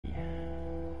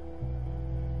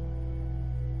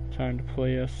Time to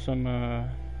play us some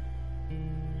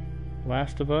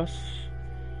Last of Us.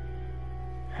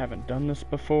 Haven't done this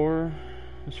before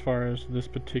as far as this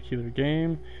particular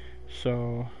game,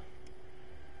 so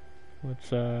let's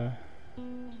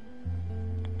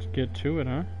get to it,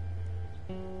 huh?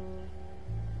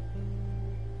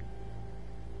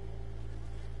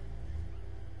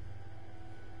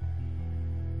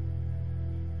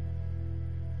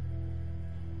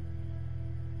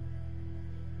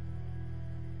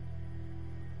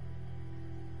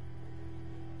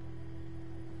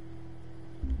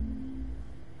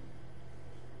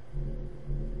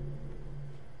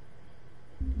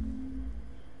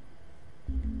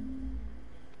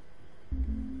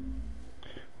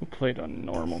 We'll play it on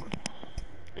normal.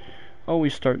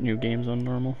 Always start new games on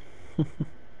normal. Oh,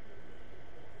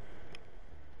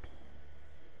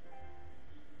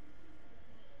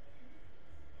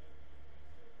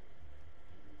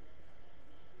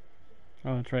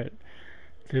 that's right.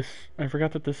 I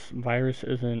forgot that this virus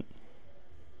isn't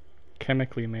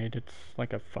chemically made. It's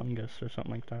like a fungus or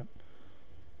something like that.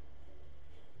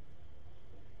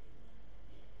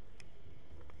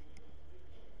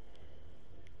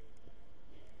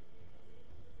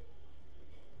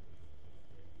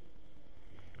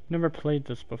 Never played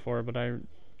this before, but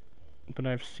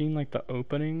I've seen like the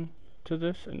opening to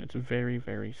this, and it's very,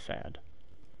 very sad.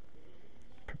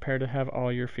 Prepare to have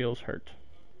all your feels hurt.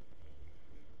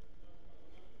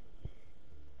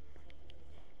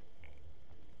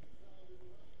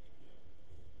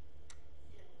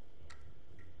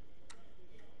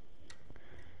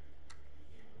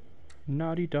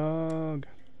 Naughty Dog.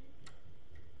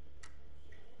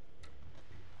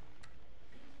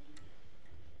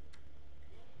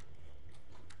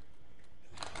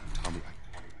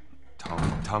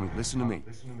 Tommy, listen to me.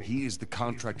 He is the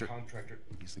contractor.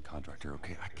 He's the contractor,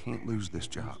 okay? I can't lose this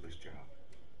job.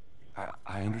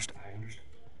 I understand.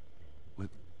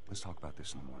 Let's talk about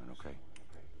this in the morning, okay?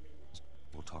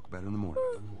 We'll talk about it in the morning.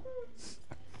 All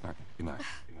right, good night.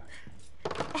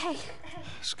 Hey.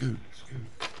 Scoot.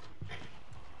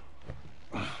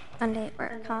 Monday at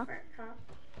work, huh?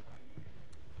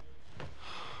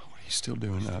 What are you still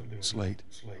doing up? It's late.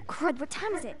 Crud, what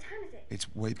time is it?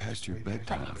 It's way past your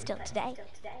bedtime. But it's still today.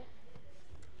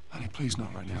 Honey, please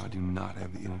not right now. I do not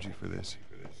have the energy for this.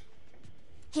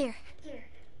 Here.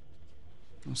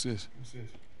 What's this?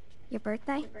 Your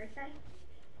birthday?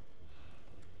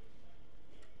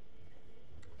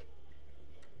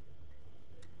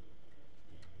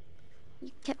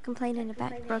 You kept complaining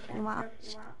about your broken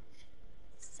watch.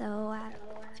 So, I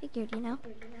figured, you know.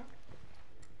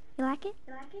 You like it?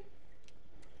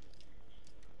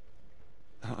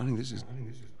 Honey, this is...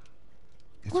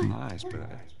 It's What? nice, but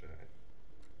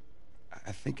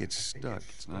I think it's stuck.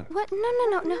 It's not... What?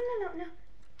 No.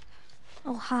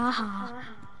 Oh, ha ha.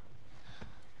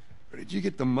 Where did you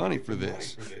get the money for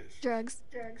this? Drugs.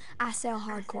 I sell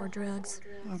hardcore drugs.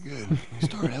 Oh, good.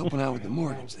 Start helping out with the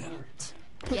mortgage, then.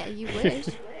 Yeah, you wish.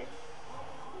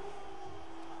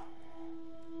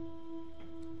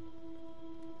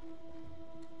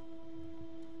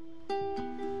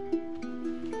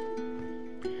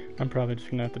 I'm probably just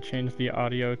gonna have to change the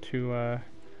audio to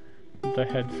the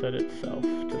headset itself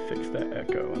to fix that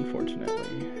echo,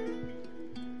 unfortunately.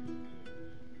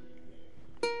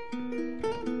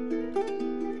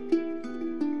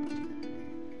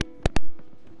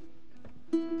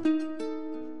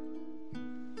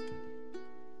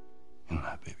 Good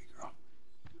night, baby girl.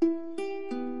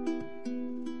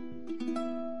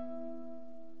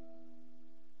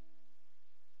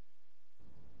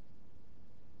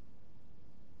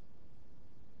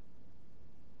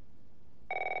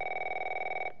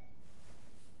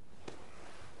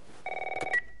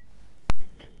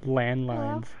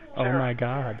 Landlines. Oh Sarah. my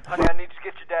god. Honey, I need to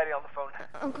get your daddy on the phone.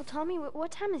 Uncle Tommy,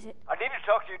 what time is it? I need to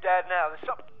talk to your dad now. There's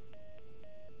something...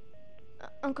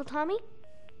 Uncle Tommy?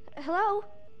 Hello?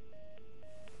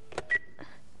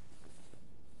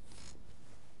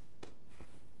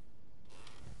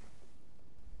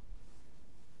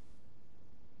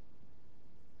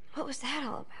 What was that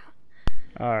all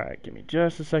about? Alright, give me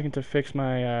just a second to fix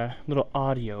my little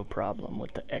audio problem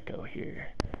with the echo here.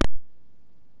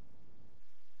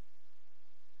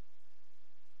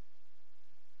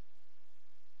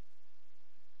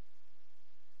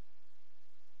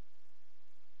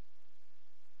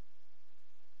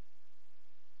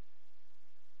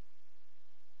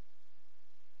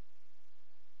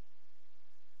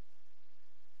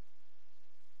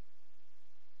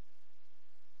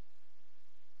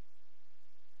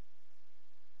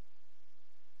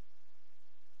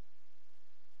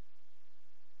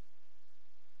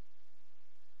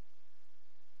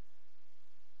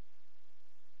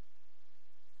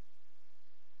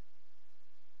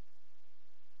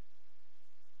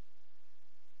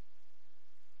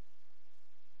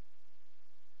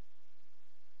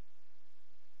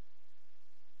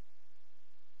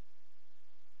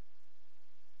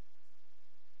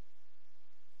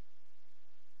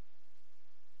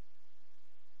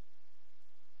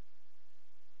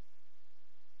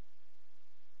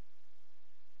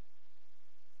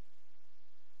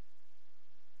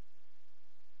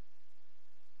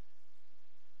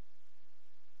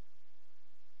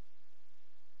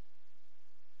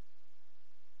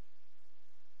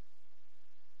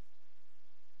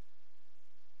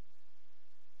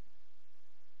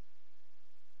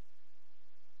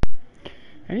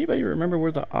 Anybody remember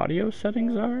where the audio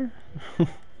settings are?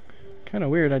 Kinda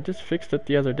weird, I just fixed it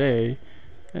the other day,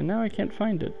 and now I can't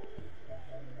find it.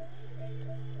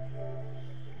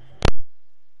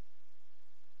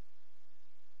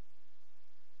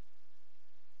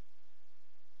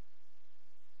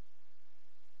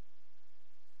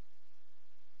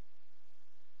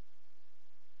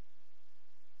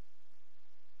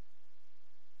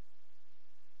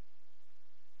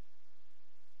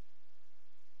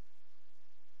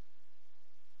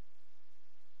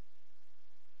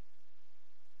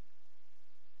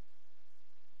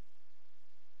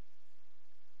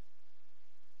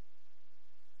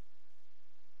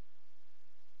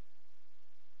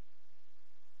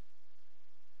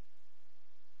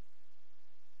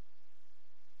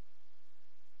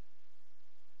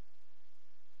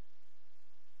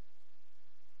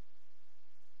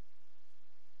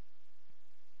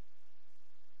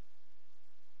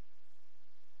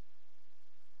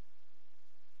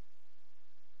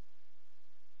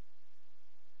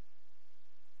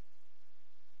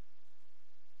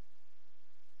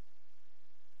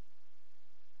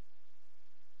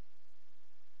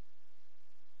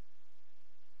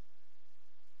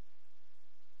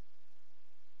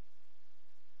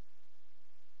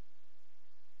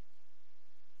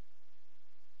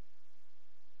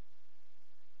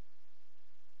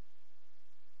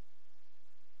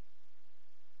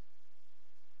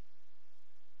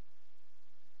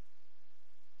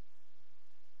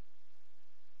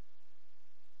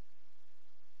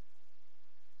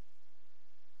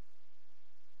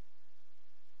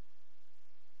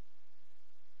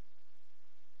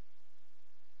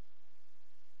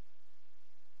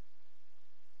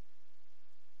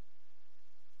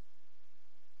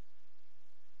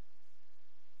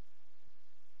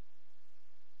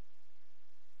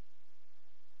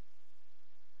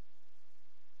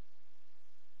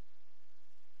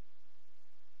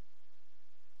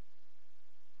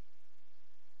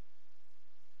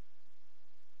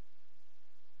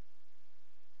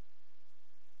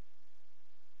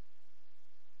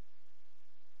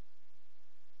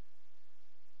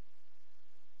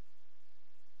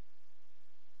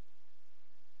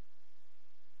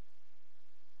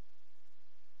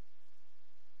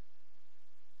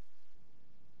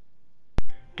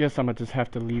 Guess I'm gonna just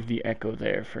have to leave the echo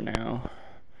there for now.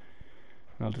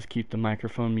 I'll just keep the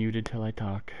microphone muted till I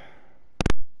talk.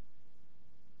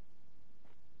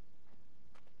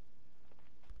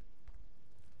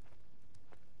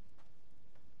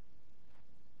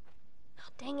 Oh,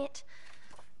 dang it.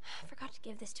 I forgot to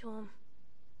give this to him.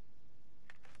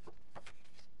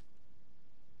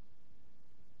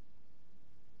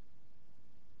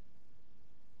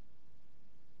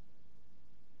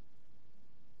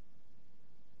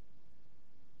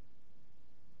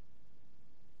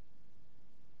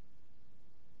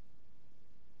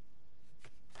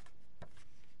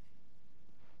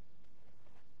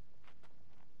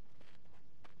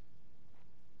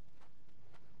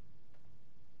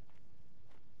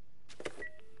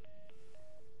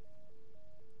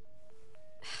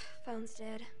 Phone's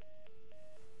dead.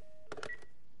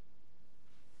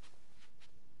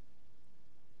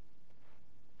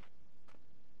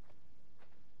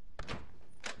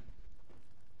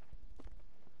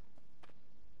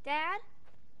 Dad?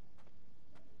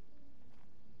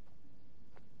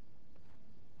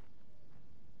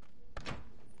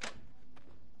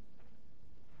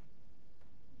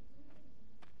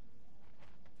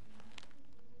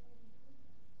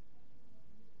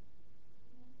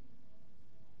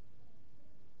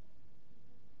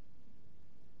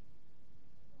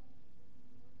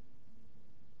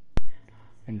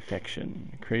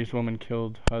 Infection. Crazed woman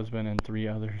killed husband and 3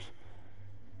 others.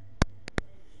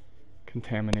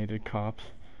 Contaminated cops.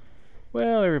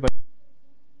 Well, everybody.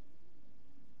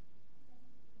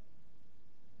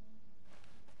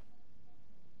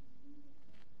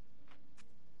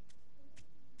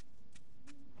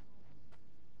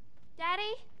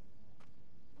 Daddy?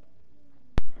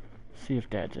 See if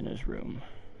Dad's in his room.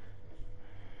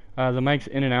 The mic's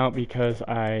in and out because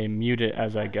I mute it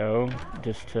as I go,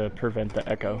 just to prevent the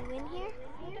echo. Are you in here?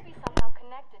 Seem to be somehow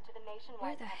connected to the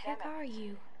Where nationwide the heck pandemic. are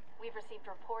you? We've received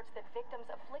reports that victims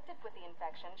afflicted with the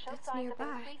infection show That's signs nearby.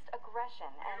 of increased aggression,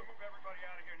 and Move everybody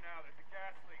out of here now. There's a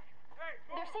gas leak. Hey,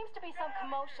 move! there seems to be some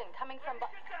commotion coming from. Get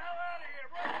the hell out of here,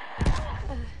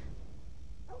 bro!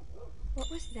 What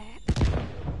was that?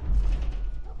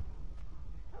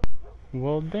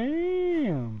 Well,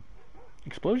 damn.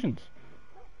 Explosions.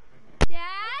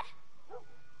 Dad?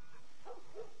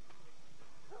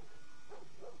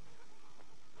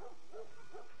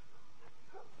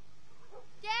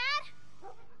 Dad?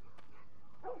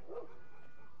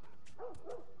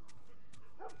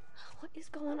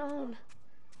 going on?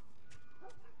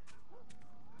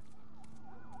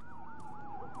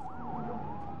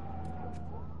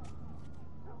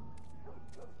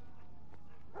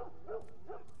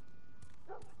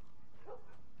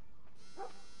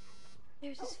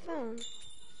 There's his phone.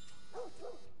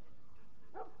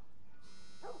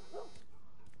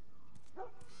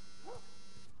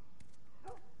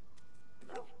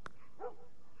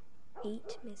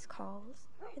 Eight missed calls.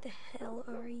 Where the hell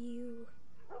are you?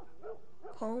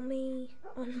 Call me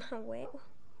on my way.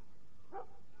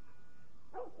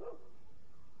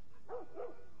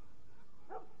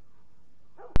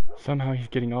 Somehow he's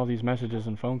getting all these messages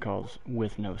and phone calls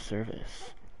with no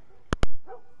service.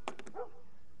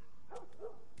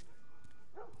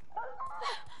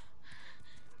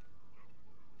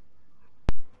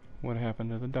 What happened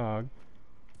to the dog?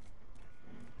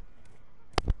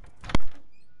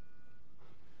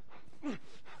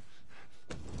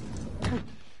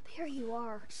 There you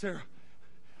are. Sarah,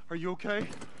 are you okay?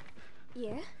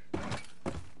 Yeah?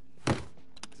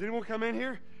 Does anyone come in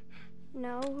here?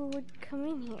 No, who would come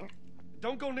in here?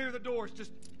 Don't go near the doors.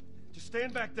 Just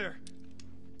stand back there.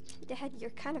 Dad,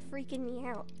 you're kind of freaking me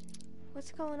out.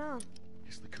 What's going on?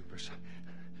 It's the Coopers.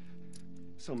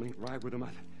 Something ain't right with them. I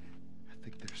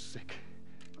think they're sick.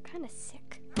 What kind of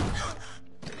sick?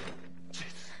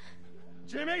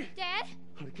 Jimmy! Dad?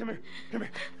 Honey, come here. Come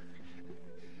here.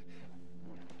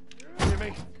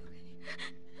 Jimmy!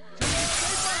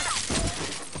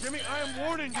 Jimmy, I am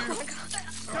warning you!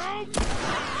 Don't!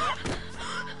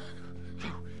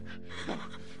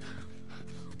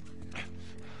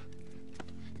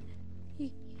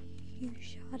 You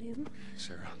shot him?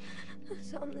 Sarah. I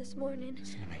saw him this morning.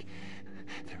 Listen to me.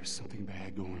 There is something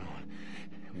bad going on.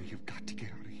 And we have got to get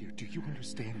out of here. Do you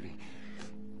understand me?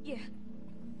 Yeah.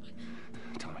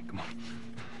 Tommy, come on.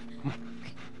 Come on.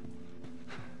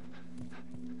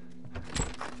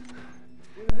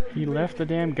 He left the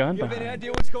damn gun You have any behind.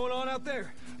 idea what's going on out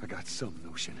there? I got some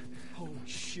notion. Holy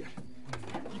shit.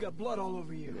 You got blood all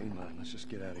over you. It ain't mine. Let's just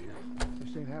get out of here.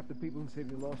 This ain't half the people in the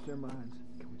city lost their minds.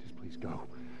 Can we just please go?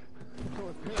 Or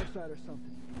a parasite or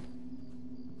something.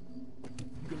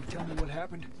 You gonna tell me what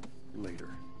happened? Later.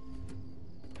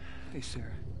 Hey,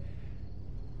 Sarah.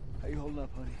 How you holding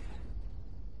up, honey?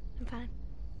 I'm fine.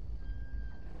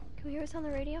 Can we hear us on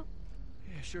the radio?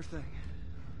 Yeah, sure thing.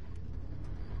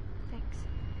 Thanks.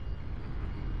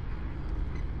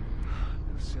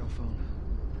 No cell phone.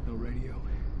 No radio.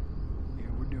 Yeah,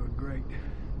 we're doing great.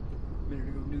 A minute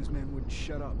ago, newsman wouldn't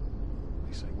shut up.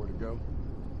 They say where to go?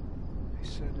 They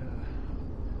said,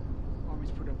 Army's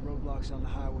put up roadblocks on the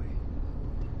highway.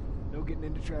 No getting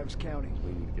into Travis County.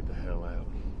 We need to get the hell out.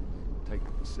 Take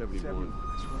 71.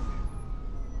 That's right.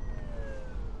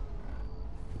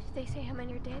 Did they say how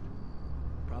many are dead?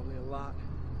 Probably a lot.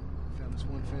 Found this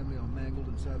one family all mangled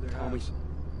inside their Tommy. house.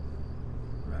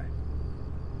 Right.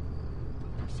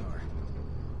 I'm sorry.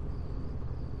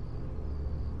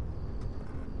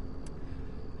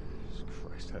 Jesus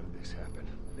Christ, how did this happen?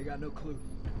 They got no clue.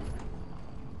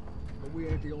 But we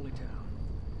ain't the only town.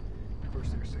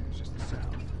 First they were saying it's just the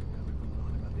South. Now they're going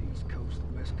on about the East Coast,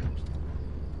 the West Coast.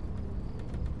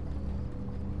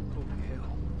 Holy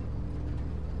hell.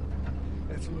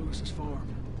 That's Lewis's farm.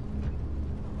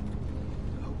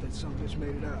 I hope that son just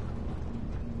made it out.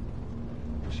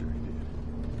 Sure he did.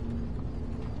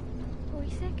 Were we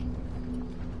sick?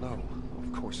 No,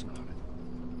 of course not.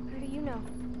 How do you know?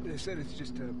 They said it's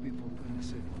just people in the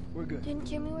city. We're good. Didn't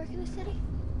Jimmy work in the city?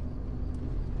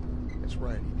 That's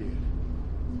right, he did.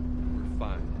 We're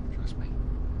fine, trust me.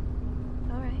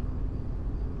 All right.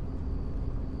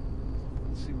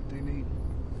 Let's see what they need.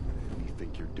 What do you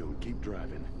think you're doing? Keep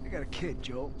driving. They got a kid,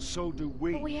 Joel. So do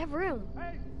we. But we have room.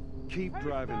 Keep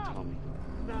driving, Tommy.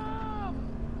 Stop!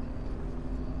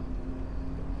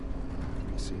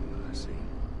 You see what I see.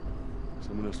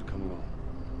 Someone else will come along.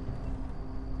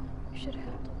 You should have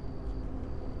helped him.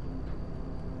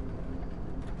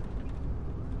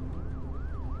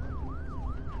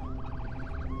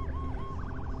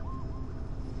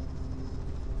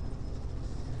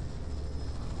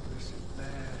 This is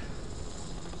bad.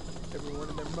 Everyone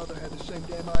and their mother had the same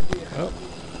damn idea. Oh,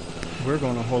 we're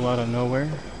going a whole lot of nowhere.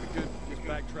 Good. Just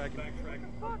backtracking.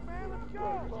 Fuck, man, let's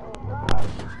go!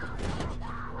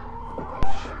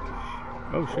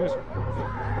 Oh shit.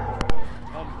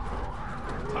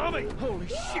 Tommy! Holy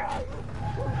shit!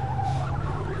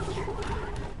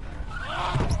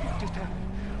 Just happened.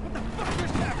 What the fuck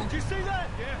just happened? Did you see that?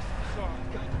 Yes, sorry.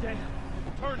 God damn.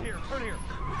 Turn here, turn here.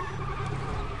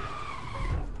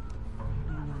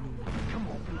 Come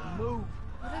on, people, move.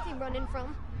 What are they running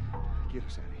from? Get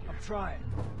us out of here. I'm trying.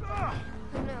 Oh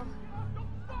no.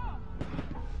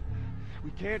 We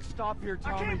can't stop here,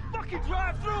 Tommy. I can't fucking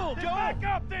drive through them, Joe! Back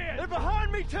up there! They're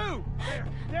behind me, too!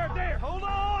 There! Hold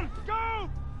on! Go!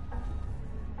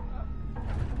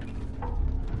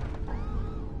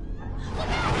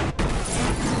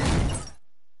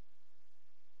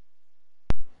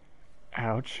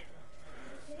 Ouch.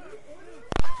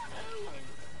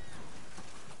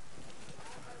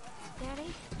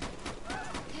 Daddy?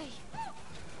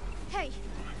 Hey!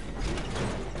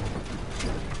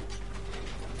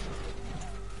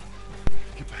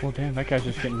 Well, damn, that guy's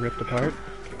just getting ripped apart.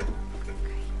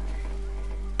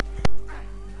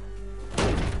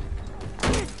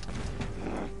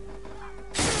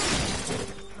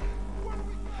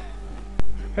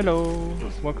 Hello,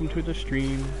 welcome to the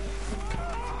stream.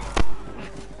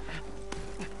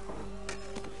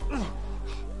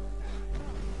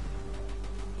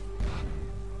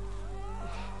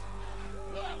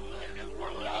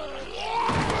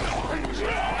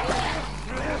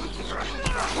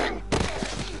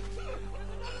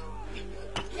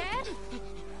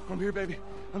 I'm here, baby.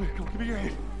 I'm here. Come on, give me your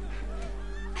hand.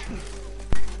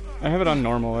 I have it on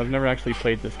normal. I've never actually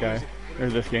played this guy, or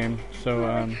this game, so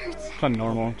it's on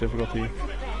normal difficulty,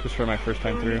 just for my first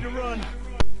time through. Keep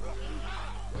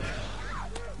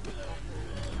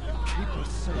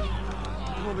us safe.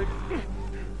 Come on, baby.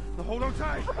 Now hold on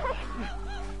tight.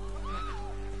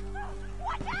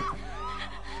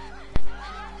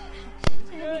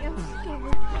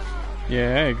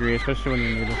 Yeah, I agree, especially when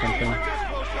you're new to something.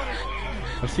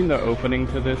 I've seen the opening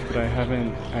to this, but I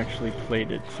haven't actually played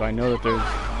it, so I know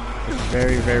that it's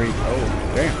very, very...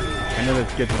 Oh, damn. I know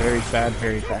that it gets very sad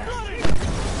very fast.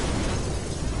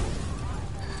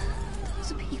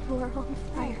 Those people are on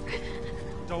fire.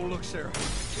 Don't look, Sarah.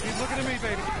 Keep looking at me,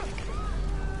 baby.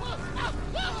 Oh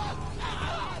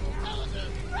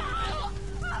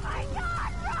my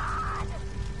God, run!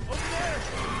 Over there!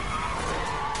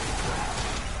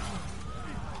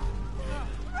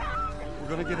 We're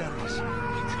gonna get out of this. I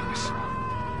promise.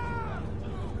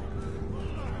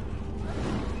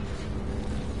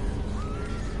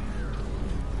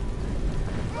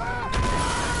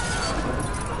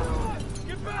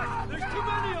 Get back! There's too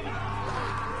many of them!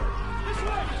 This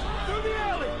way! Through the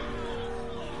alley!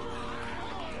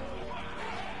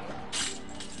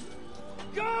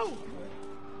 Go!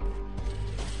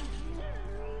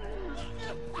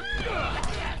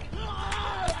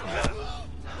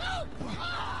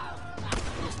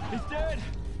 He's dead!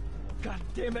 God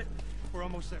damn it! We're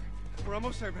almost there. We're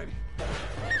almost there, baby.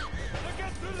 Look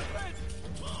out through the fence!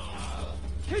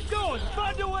 Keep going!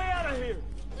 Find a way out of here!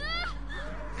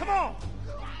 Come on!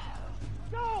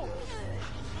 Go!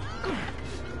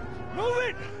 Move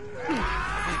it!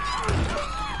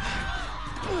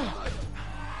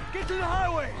 Get to the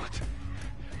highway!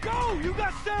 Go! You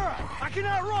got Sarah! I can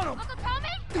outrun him! Uncle Tommy?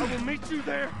 I will meet you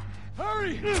there!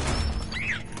 Hurry!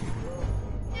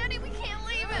 Daddy, we can't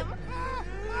leave him.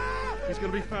 He's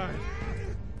gonna be fine.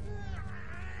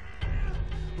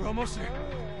 We're almost there.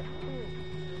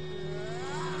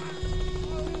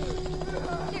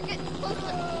 You're getting closer.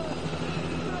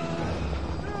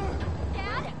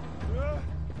 Dad?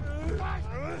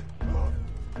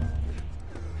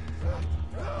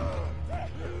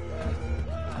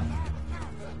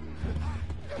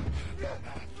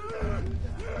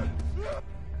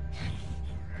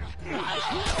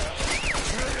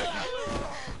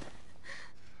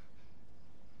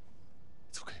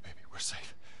 It's okay, baby. We're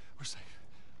safe. We're safe.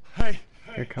 Hey!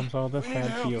 Here comes all the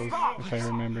sad feels, if I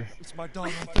remember. It's my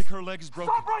daughter. I think her leg is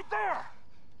broken. Stop right there!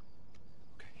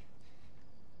 Okay.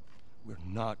 We're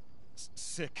not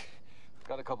sick.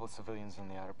 Got a couple of civilians in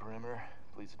the outer perimeter.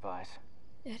 Please advise.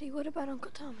 Daddy, what about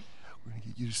Uncle Tommy? We're gonna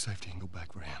get you to safety and go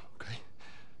back for him, okay?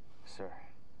 Sir,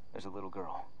 there's a little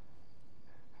girl.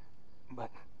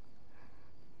 But...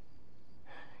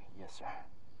 Yes, sir.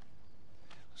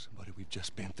 Somebody, we've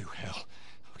just been through hell.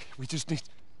 Okay, we just need...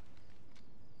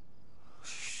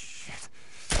 Shit.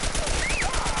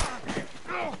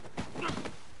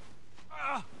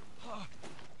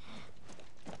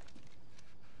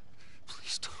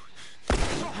 Please don't.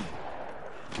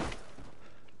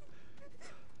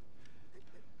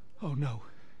 Oh, no.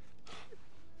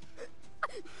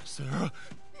 Sarah.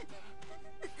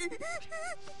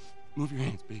 Move your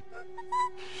hands, baby.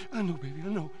 I know, baby, I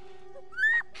know.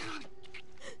 God.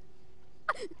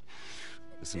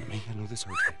 Listen to me. I know this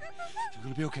hurts, baby. You're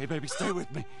gonna be okay, baby. Stay with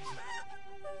me. All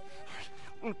right,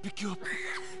 I'm gonna pick you up.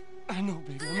 I know,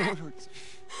 baby. I know it hurts.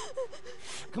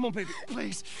 Come on, baby.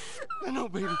 Please. I know,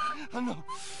 baby. I know.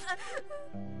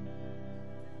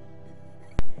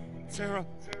 Sarah.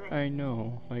 I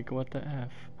know, like what the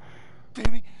F?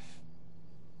 Baby.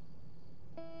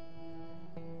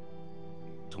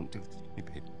 Don't Don't do this to me,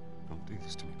 baby. Don't do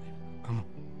this to me, baby. Come on.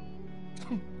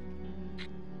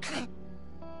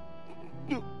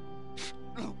 No.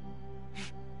 No.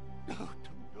 No.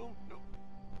 No. No.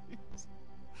 Please.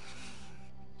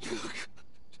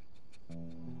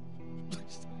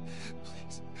 Please.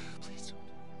 Please. Please don't. Please.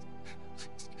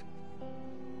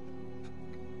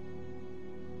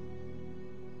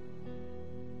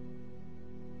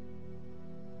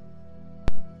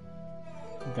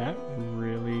 That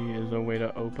really is a way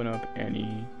to open up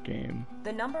any game.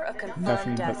 The number of Nothing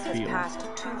confirmed but deaths has fields. passed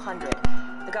 200.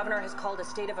 The governor has called a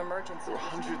state of emergency. There are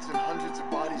hundreds and hundreds of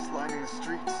bodies lining the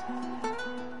streets.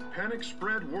 Panic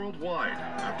spread worldwide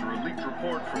after a leaked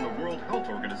report from the World Health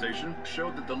Organization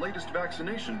showed that the latest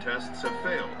vaccination tests have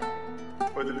failed.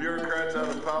 With the bureaucrats out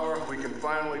of power, we can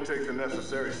finally take the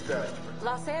necessary steps.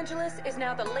 Los Angeles is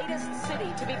now the latest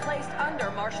city to be placed under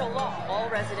martial law. All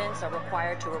residents are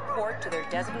required to report to their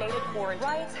designated quarantine.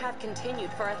 Riots have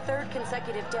continued for a third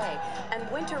consecutive day,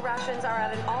 and winter rations are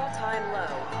at an all-time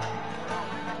low.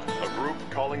 A group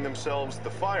calling themselves the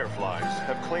Fireflies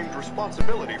have claimed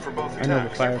responsibility for both I know the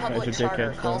attacks. Fireflies Public are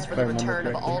charter dickheads, calls so for if I the remember return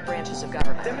of correctly. all branches of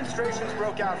government. Demonstrations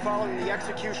broke out following the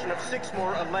execution of 6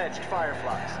 more alleged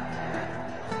Fireflies.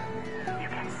 You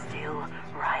can still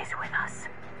rise with us.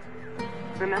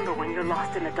 Remember, when you're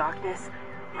lost in the darkness,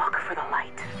 look for the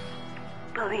light.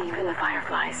 Believe in the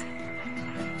Fireflies.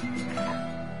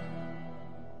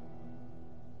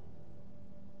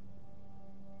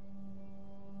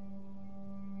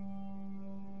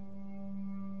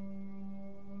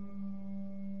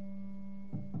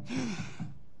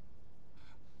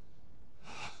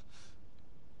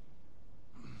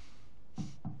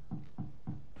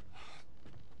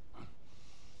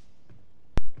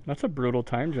 That's a brutal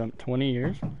time jump. 20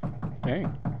 years?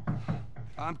 Dang.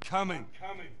 I'm coming.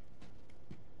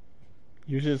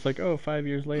 Usually it's like, oh, 5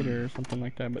 years later or something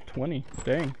like that, but 20.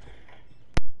 Dang.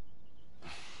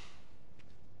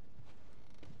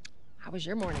 How was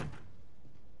your morning?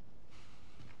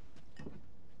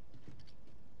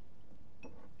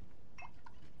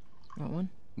 Want one?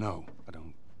 No, I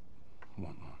don't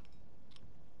want one.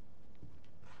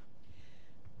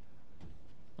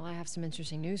 Well, I have some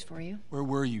interesting news for you. Where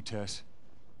were you, Tess?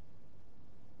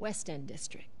 West End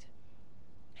District.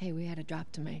 Hey, we had a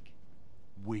drop to make.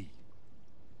 We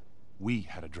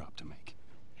had a drop to make.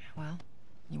 Well,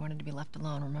 you wanted to be left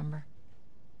alone, remember?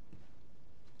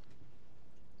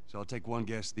 So I'll take one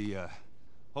guess. The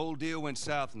whole deal went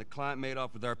south and the client made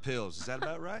off with our pills. Is that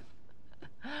about right?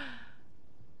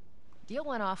 Deal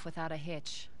went off without a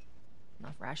hitch.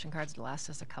 Enough ration cards to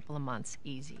last us a couple of months.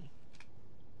 Easy.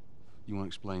 You want to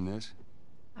explain this?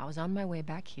 I was on my way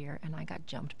back here, and I got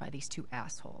jumped by these 2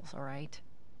 assholes, all right?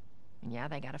 And yeah,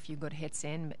 they got a few good hits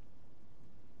in, but...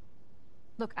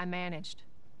 Look, I managed.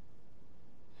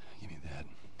 Give me that.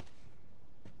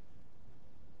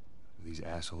 Are these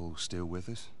assholes still with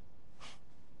us?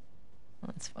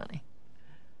 That's funny.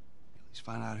 At least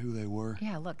find out who they were.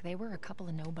 Yeah, look, they were a couple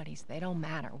of nobodies. They don't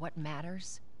matter. What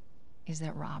matters is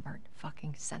that Robert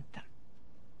fucking sent them.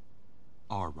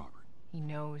 Our Robert. He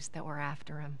knows that we're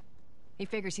after him. He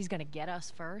figures he's gonna get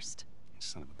us first.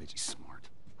 Son of a bitch, he's smart.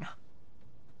 No.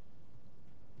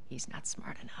 He's not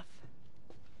smart enough.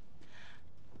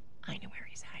 I know where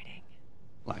he's hiding.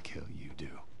 Like hell you do.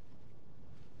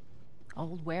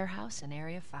 Old warehouse in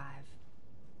Area 5.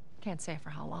 Can't say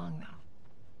for how long, though.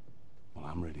 Well,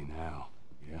 I'm ready now.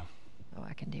 Yeah? Oh,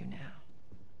 I can do now.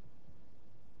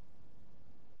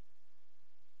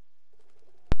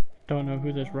 Don't know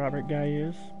who this Robert guy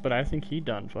is, but I think he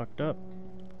done fucked up.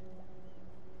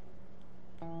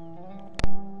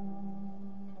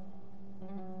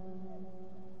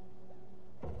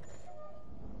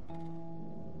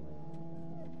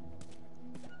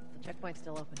 The checkpoint's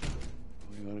still open.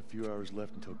 Only got a few hours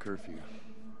left until curfew.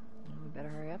 Well, we better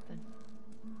hurry up then.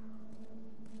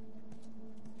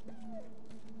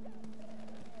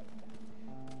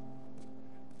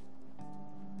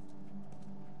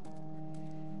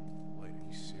 Wait, are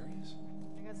you serious?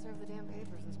 I got served the damn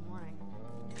papers this morning.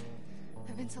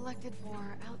 I've been selected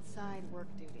for outside work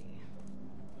duty.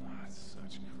 Oh, that's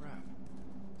such crap.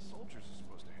 Soldiers are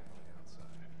supposed to handle the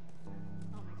outside.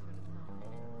 I'll make sure it's not.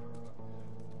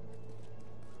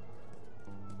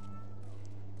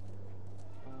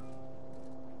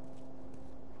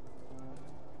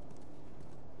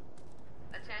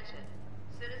 Attention.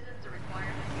 Citizens are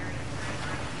required to carry a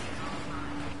current ID at all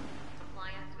times.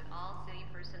 Compliance with all city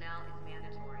personnel is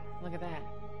mandatory. Look at that.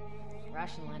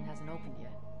 Ration line hasn't opened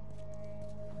yet.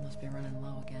 Must be running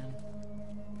low again.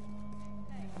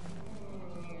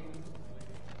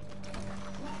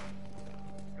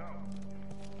 Go.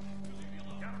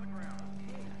 Down on the ground.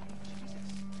 Jesus.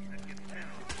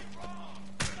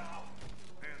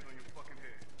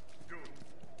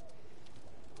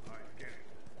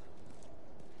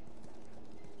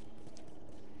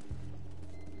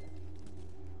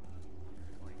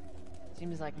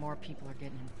 Seems like more people are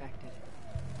getting infected.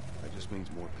 That just means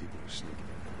more people are sneaking in.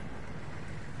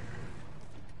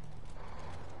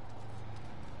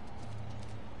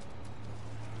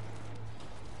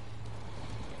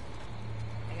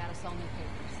 I got us all new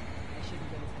papers. I shouldn't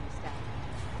give us any staff.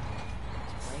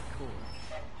 It's way cool.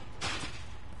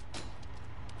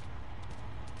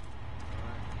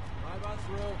 Drive on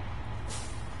through.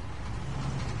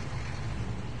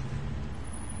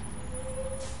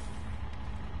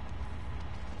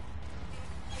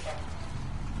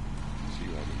 See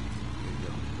you, Albert. There you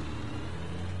go.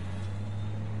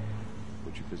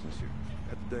 What's your business here?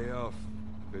 Got the day off.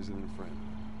 Visiting a friend.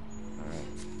 All right,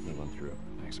 move on through.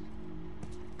 Thanks.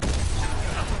 Get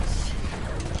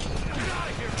out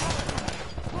of here!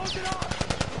 Close it off!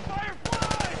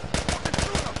 Firefly! Fucking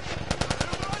shoot 'em!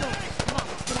 Come on,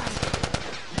 let's get out of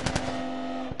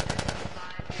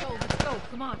here. Let's go,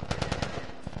 come on.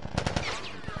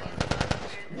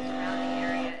 Surrounding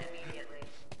area immediately.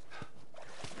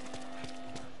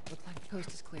 Looks like the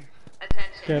coast is clear.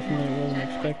 Attention. Definitely wasn't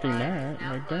Checkpoint expecting 5 that. is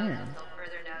now Like, closed damn. until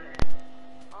further notice.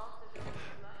 All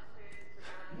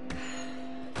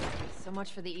systems So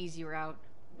much for the easy route.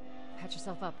 Patch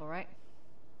yourself up, all right?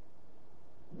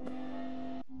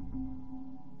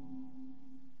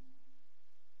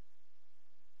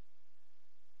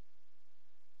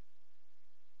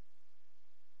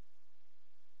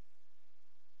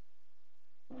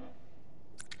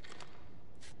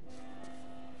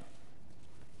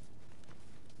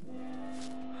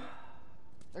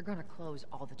 They're gonna close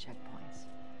all the checkpoints.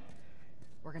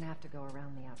 We're gonna have to go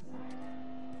around the outside.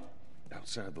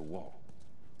 Outside the wall.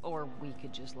 Or we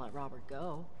could just let Robert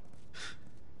go.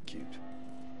 Cute.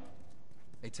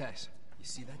 Hey, Tess, you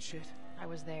see that shit? I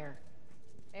was there.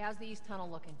 Hey, how's the east tunnel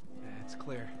looking? Yeah, it's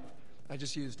clear. I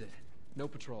just used it. No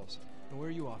patrols. And where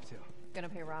are you off to? Gonna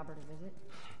pay Robert a visit?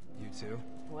 You too?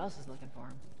 Who else is looking for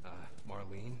him?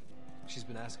 Marlene. She's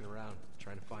been asking around,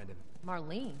 trying to find him.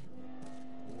 Marlene?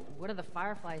 What do the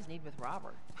Fireflies need with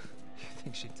Robert? You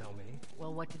think she'd tell me?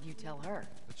 Well, what did you tell her?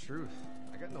 The truth.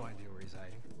 I got no idea where he's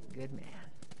hiding. Good man.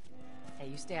 Hey,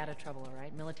 you stay out of trouble, all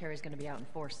right? Military's gonna be out in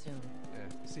force soon.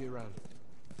 Yeah, see you around.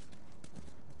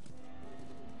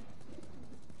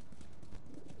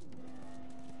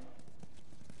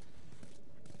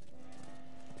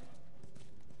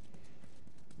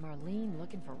 Marlene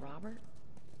looking for Robert?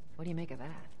 What do you make of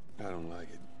that? I don't like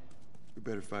it. We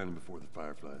better find him before the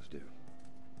Fireflies do.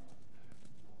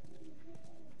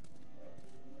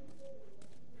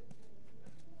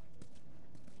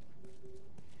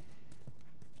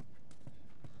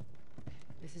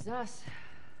 This is us.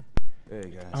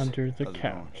 Hey guys. Under the How's it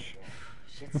couch.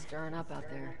 Shit's stirring up out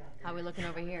there. How we looking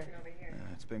over here?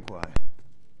 It's been quiet.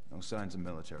 No signs of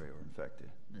military or infected.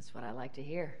 That's what I like to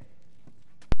hear.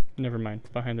 Never mind.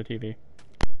 Behind the TV.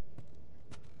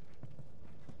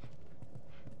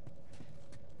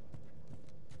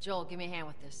 Joel, give me a hand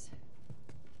with this.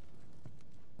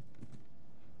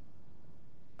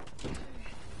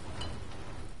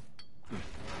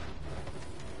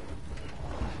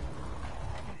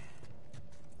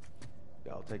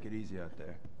 Y'all take it easy out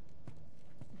there.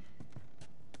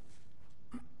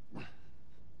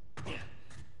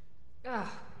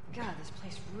 Oh, God, this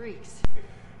place reeks.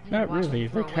 Not really.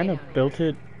 They kind of built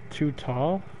it too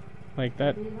tall. Like,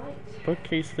 that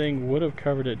bookcase thing would have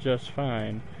covered it just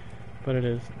fine. But it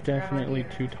is definitely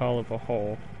too tall of a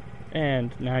hole.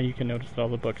 And now you can notice that all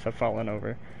the books have fallen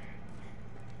over.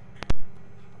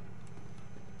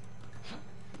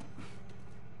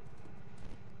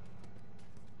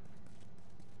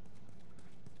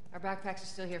 Our backpacks are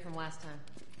still here from last time.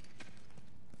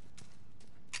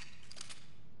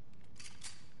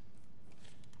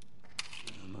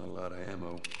 Not a lot of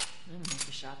ammo. Make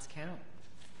the shots count.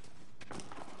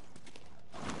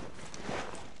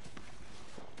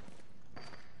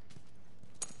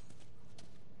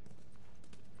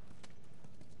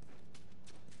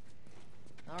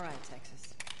 All right,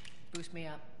 Texas. Boost me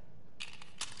up.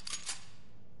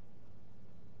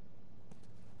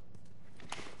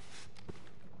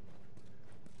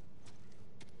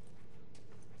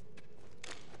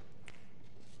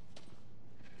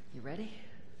 You ready?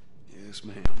 Yes,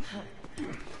 ma'am.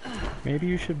 Maybe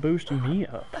you should boost me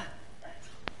up.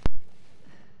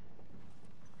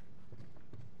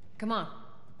 Come on.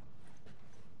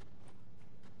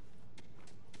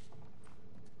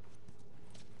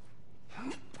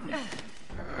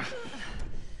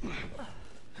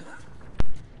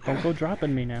 Don't go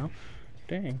dropping me now.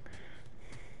 Dang.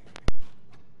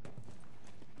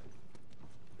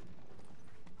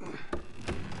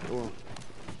 Go on.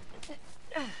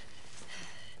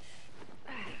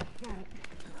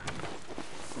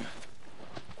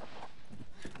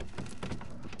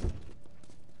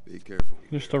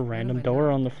 Just a random door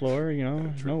on the floor, you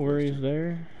know, no worries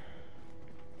there.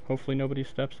 Hopefully nobody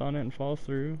steps on it and falls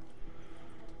through.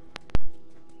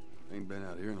 Ain't been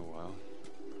out here in a while.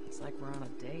 It's like we're on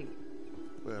a date.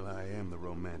 Well, I am the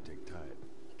romantic type.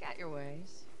 You got your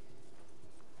ways.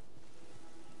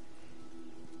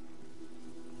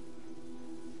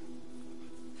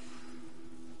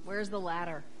 Where's the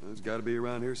ladder? It's got to be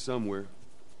around here somewhere.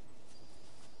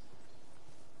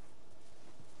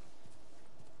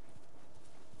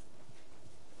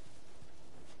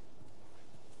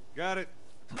 Got it.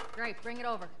 Great, bring it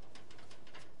over.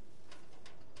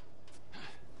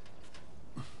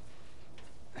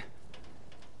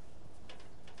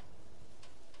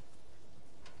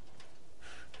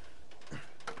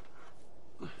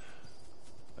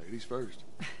 Ladies first.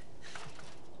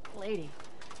 Lady,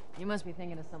 you must be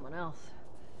thinking of someone else.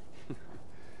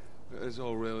 That's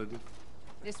all relative.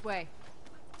 This way.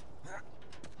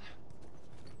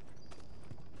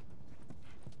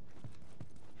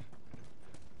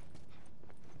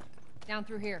 Down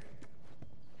through here.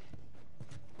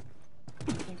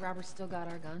 Think Robert's still got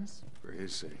our guns? For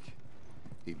his sake,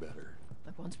 he better.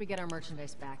 Look, once we get our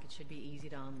merchandise back, it should be easy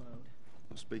to unload.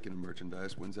 Well, speaking of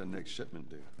merchandise, when's that next shipment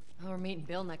due? Oh, we're meeting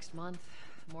Bill next month.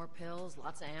 More pills,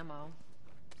 lots of ammo.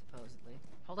 Supposedly.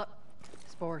 Hold up.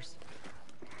 Spores.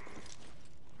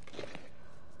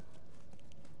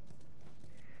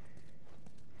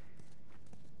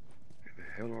 Where the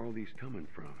hell are all these coming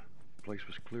from? The place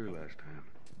was clear last time.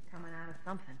 Coming out of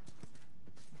something.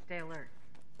 Stay alert.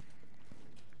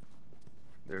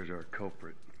 There's our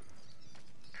culprit.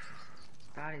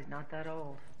 Body's not that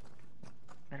old.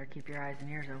 Better keep your eyes and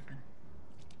ears open.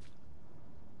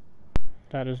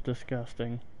 That is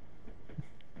disgusting.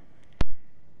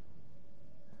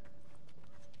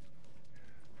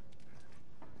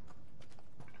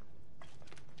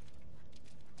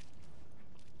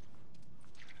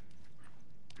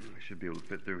 I should be able to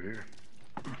fit through here.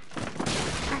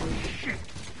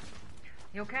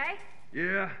 You okay?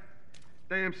 Yeah.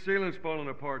 Damn ceiling's falling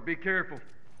apart. Be careful.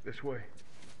 This way.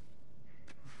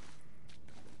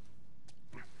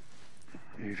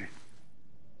 Easy.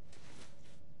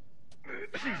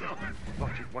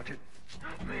 Watch it, watch it.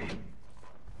 Help me.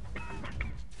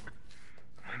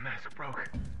 My mask broke.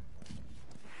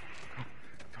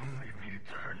 Don't leave me to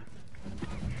turn.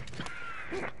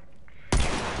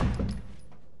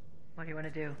 What do you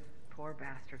want to do? Poor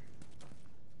bastard.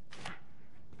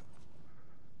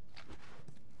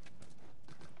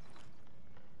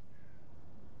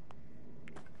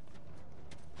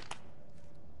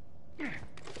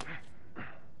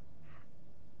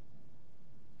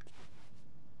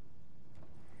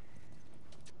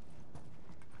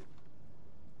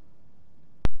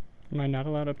 Am I not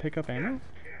allowed to pick up ammo?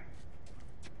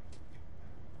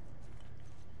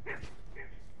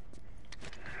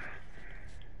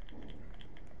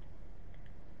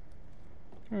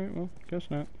 Alright, well, guess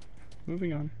not.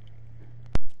 Moving on.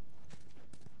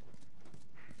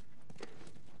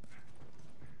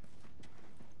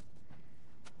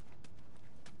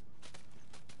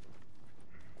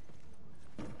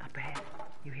 Up ahead.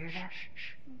 You hear that? Shh.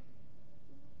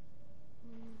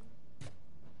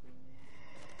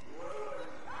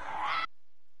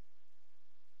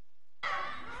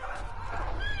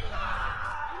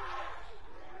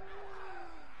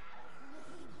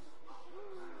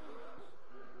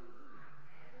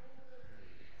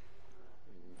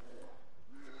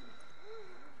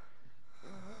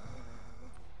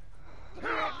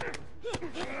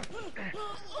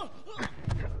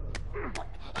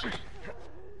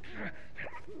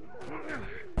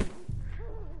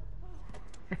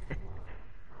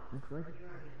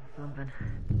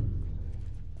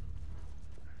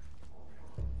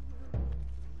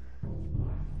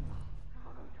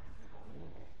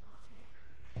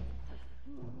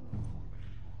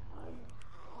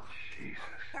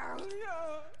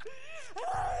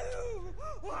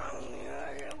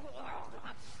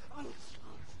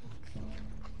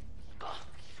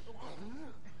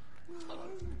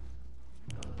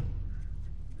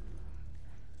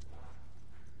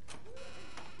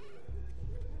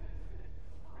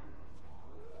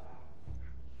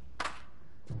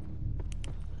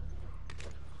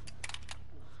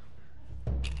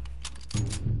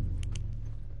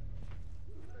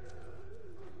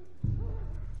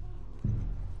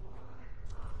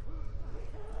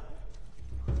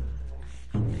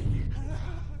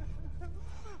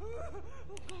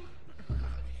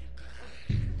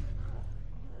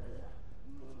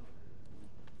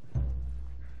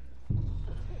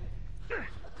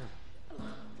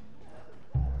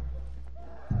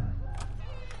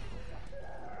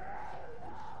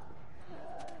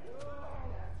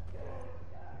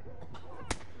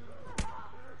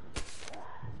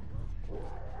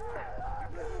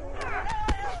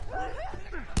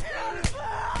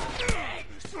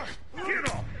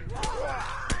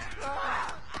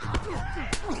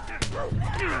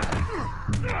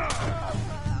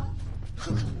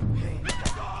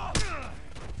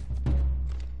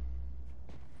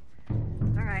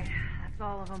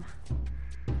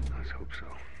 Let's hope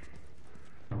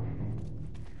so.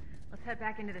 Let's head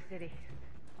back into the city.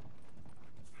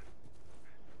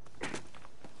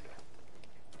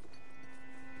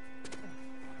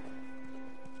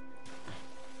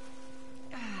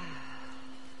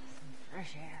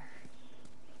 Fresh air.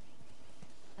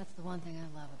 That's the one thing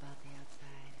I love about the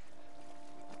outside.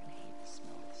 I hate the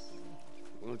smell of the city.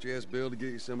 Why don't you ask Bill to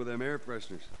get you some of them air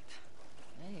fresheners?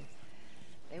 Hey,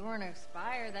 if they weren't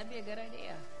expired, that'd be a good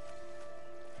idea.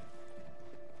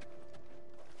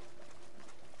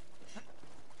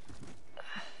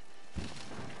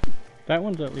 That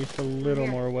one's at least a little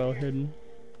more well hidden.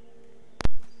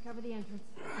 Cover the entrance.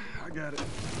 I got it.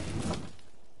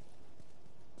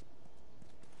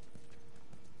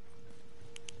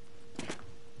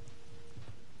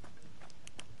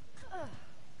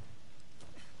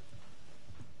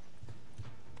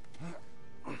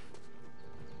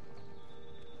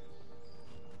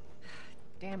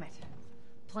 Damn it.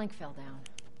 Plank fell down.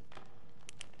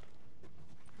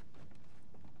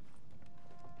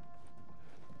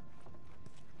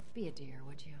 Be a dear,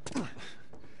 would you?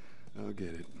 I'll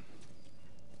get it.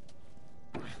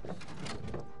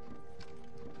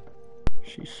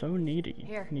 She's so needy.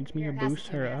 Here, needs me here, to pass boost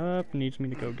it to her me. up, needs me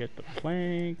to go get the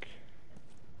plank.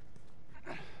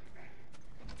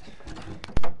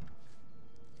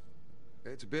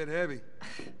 It's a bit heavy.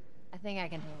 I think I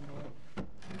can handle it.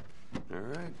 All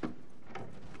right.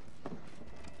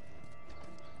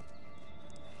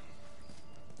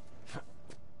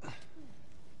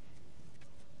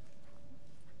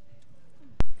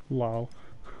 Lol.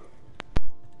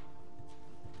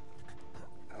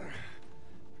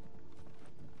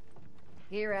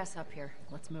 Get your ass up here.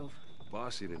 Let's move.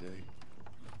 Bossy today.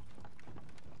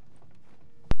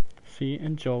 See,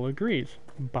 and Joel agrees.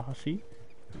 Bossy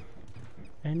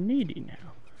and needy now.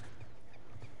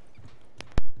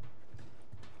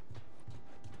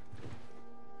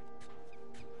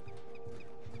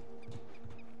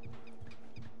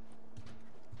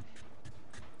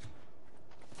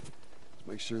 Let's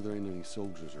make sure there ain't any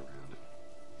soldiers around.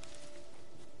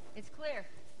 It's clear.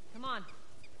 Come on.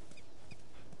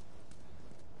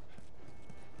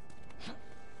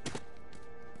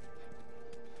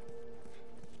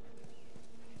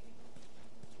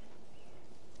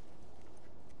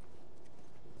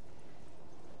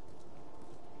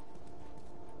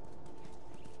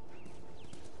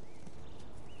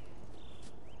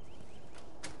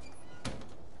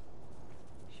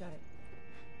 Shut it.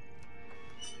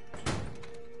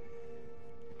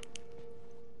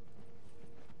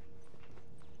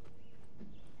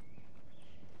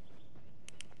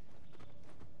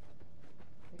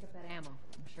 Pick up that ammo.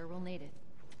 I'm sure we'll need it.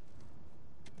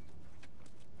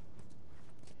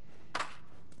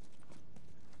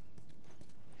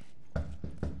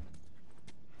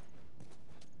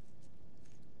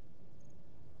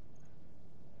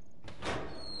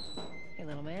 Hey,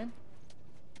 little man.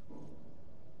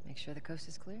 Make sure the coast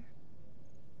is clear.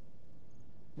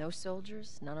 No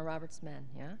soldiers, none of Robert's men,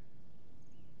 yeah?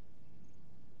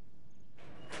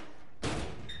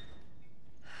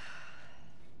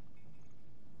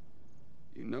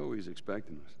 You know he's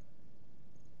expecting us.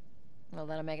 Well,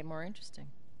 that'll make it more interesting.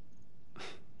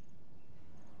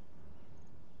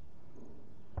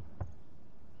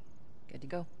 Good to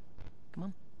go. Come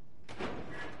on.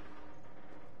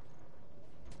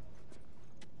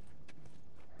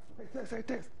 Hey, Tess, hey,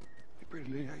 Tess. Hey,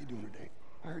 pretty lady, how you doing today?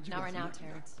 I heard you Not got right some- now,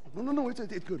 Terrence. No, it's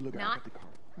good. Look, I Not got the car.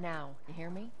 now. You hear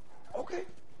me? Okay.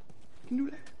 You can do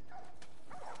that.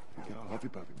 You got a huffy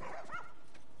puppy, bro.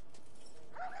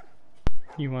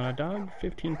 You want a dog?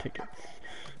 15 tickets.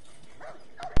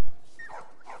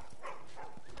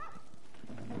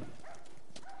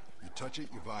 You touch it,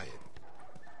 you buy it.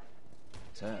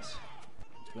 Tess,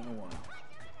 it's been a while.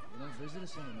 You don't visit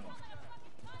us anymore.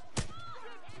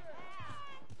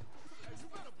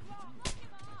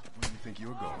 Where do you think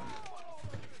you're going?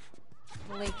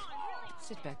 Malik,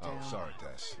 sit back down. Oh, sorry,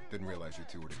 Tess. Didn't realize you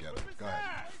two were together. Go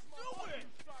ahead.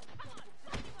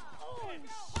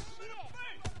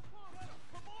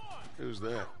 Who's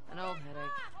that? An old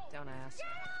headache. Don't ask.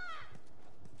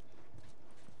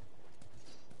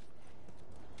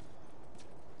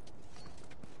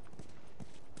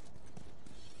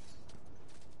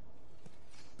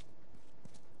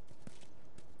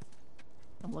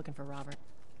 I'm looking for Robert.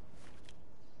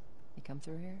 You come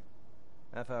through here?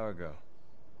 Half hour ago.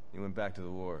 He went back to the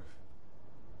wharf.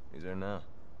 He's there now.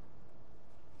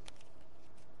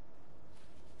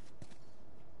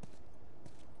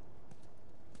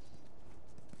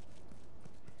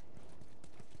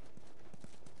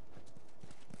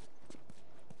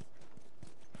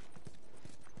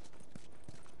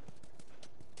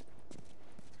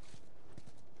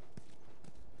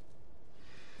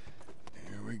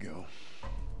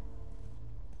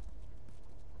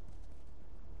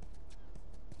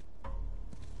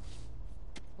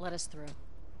 Let us through.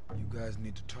 You guys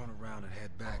need to turn around and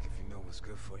head back if you know what's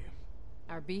good for you.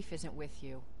 Our beef isn't with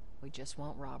you. We just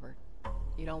want Robert.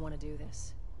 You don't want to do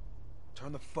this.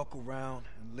 Turn the fuck around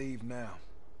and leave now.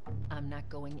 I'm not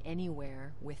going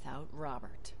anywhere without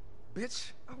Robert.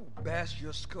 Bitch, I will bash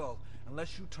your skull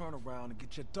unless you turn around and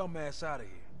get your dumb ass out of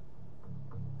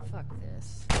here. Fuck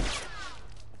this.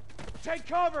 Take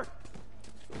cover!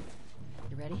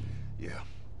 You ready? Yeah.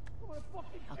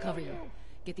 I'll cover you.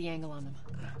 Get the angle on them.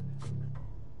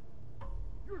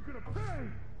 You're gonna pay!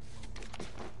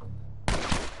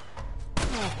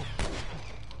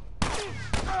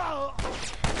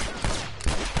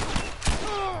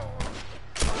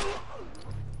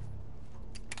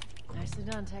 Nicely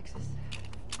done, Texas.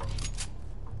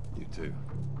 You too.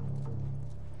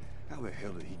 How the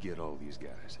hell did he get all these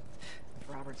guys? If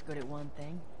Robert's good at one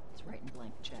thing, it's writing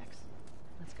blank checks.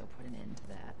 Let's go put an end to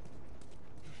that.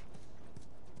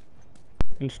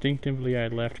 Instinctively, I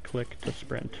left click to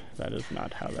sprint. That is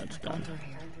not how that's done.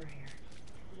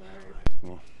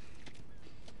 Well.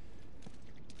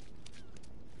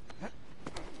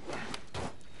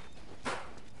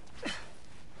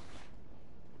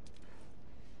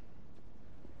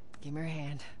 Give me your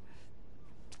hand.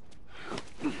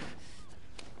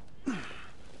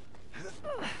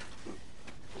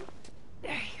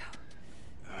 There you go.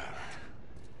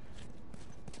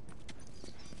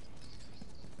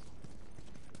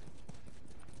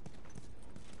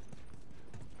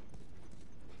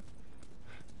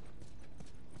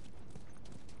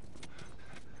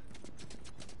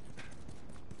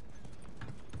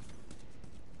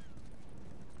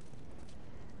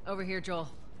 Over here, Joel.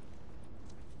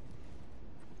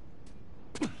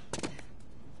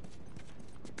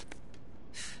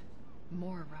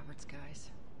 More of Robert's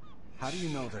guys. How do you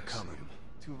know they're coming?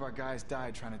 2 of our guys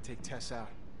died trying to take Tess out.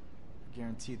 I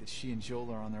guarantee that she and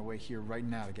Joel are on their way here right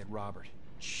now to get Robert.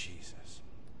 Jesus.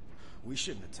 We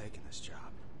shouldn't have taken this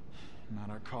job. Not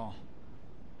our call.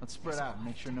 Let's spread out and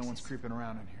make sure no one's creeping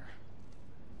around in here.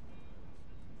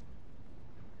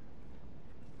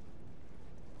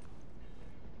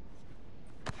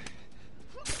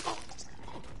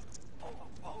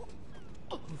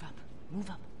 Move up. Move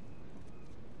up.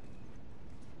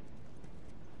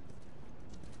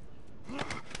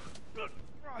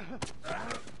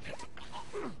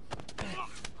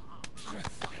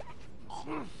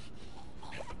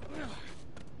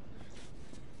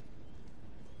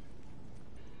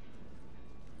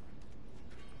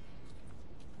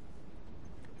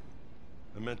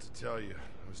 I meant to tell you,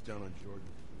 I was down on Jordan.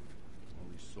 All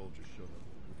these soldiers showed up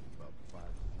with about 5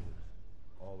 kids,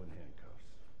 all in handcuffs.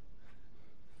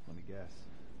 Let me guess.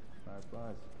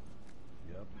 Fireflies?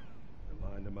 Yep. They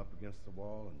lined them up against the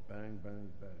wall and bang, bang,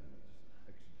 bang. Just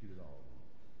executed all of them.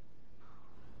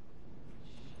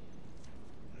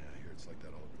 Yeah, I hear it's like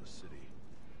that all over the city.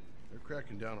 They're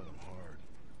cracking down on them hard.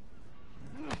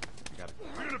 Got it.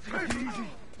 You're gonna pay easy!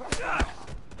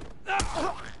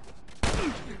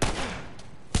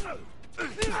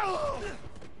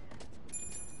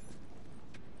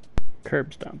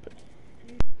 Curb stomping.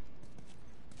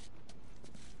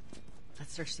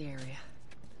 Let's search the area.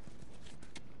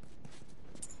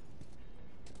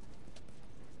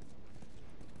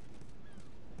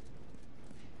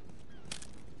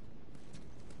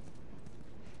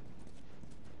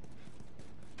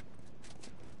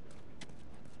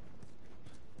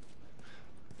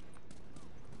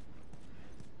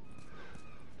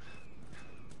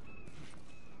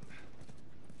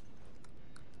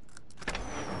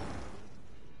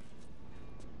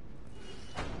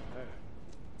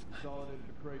 Consolidated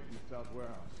the crates in the south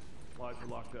warehouse. Supplies are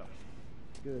locked up.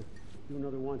 Good. Do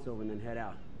another once over and then head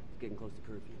out. It's getting close to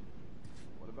curfew.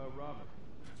 What about Robert?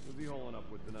 Who's he holing up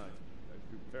with tonight? Guy's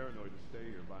too paranoid to stay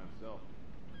here by himself.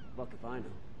 Fuck if I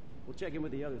know. We'll check in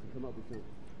with the others and come up with something.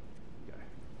 Okay.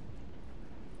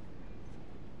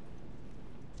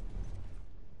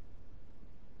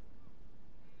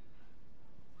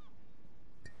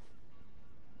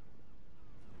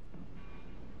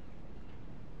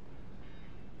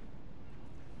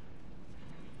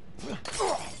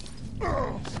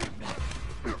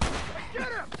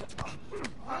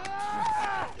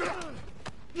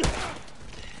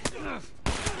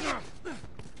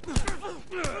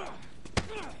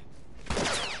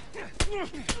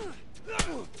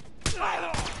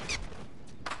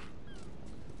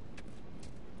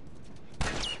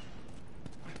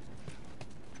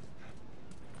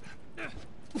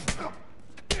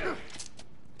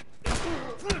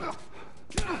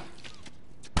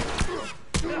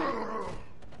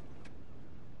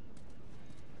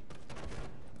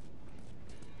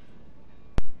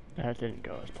 That didn't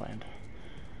go as planned.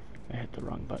 I hit the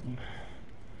wrong button.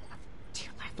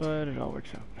 But it all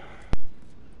works out.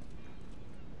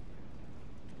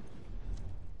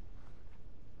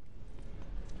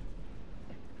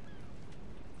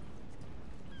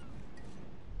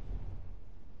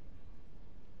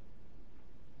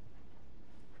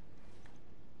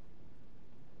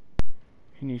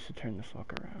 He needs to turn this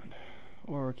lock around,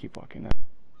 or keep walking that.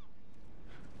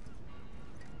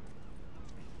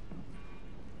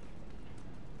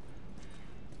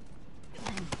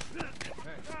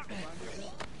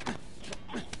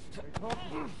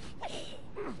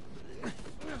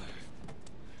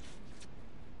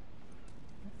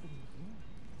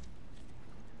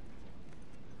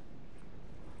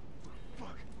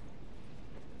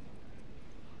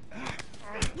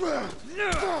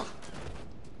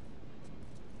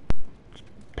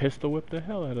 Pistol whip the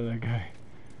hell out of that guy.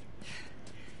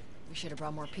 We should have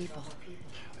brought more people.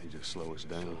 They just slow us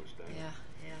down. Yeah,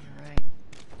 you're right.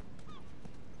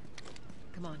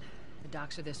 Come on, the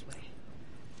docks are this way.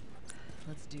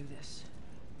 Let's do this.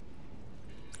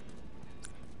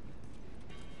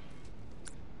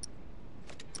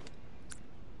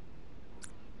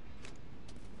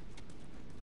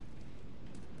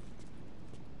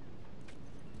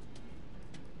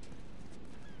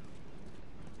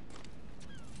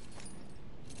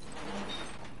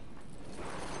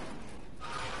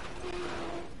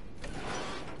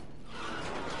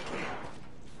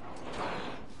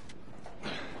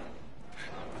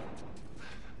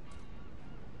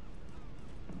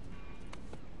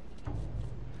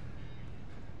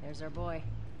 There's our boy.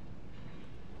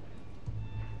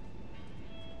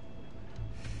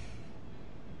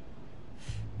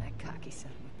 That cocky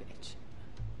son of a bitch.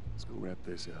 Let's go wrap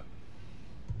this up.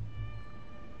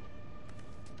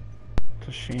 It's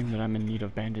a shame that I'm in need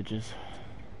of bandages.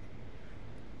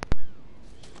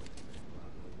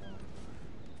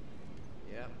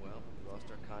 Yeah, well, lost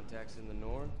our contacts in the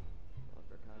north,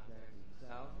 lost our contacts in the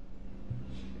south.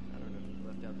 I don't know who's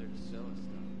left out there to sell us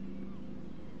stuff.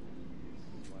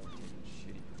 This is why we're taking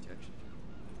shitty protection.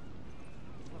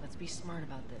 Well, let's be smart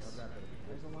about this.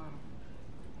 There's a lot of...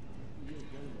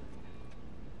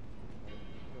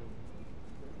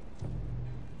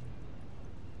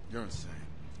 You're insane.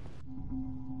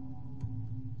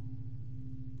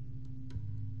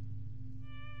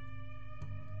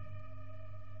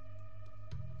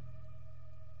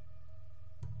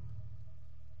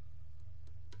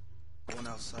 Going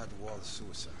outside the wall is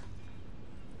suicide.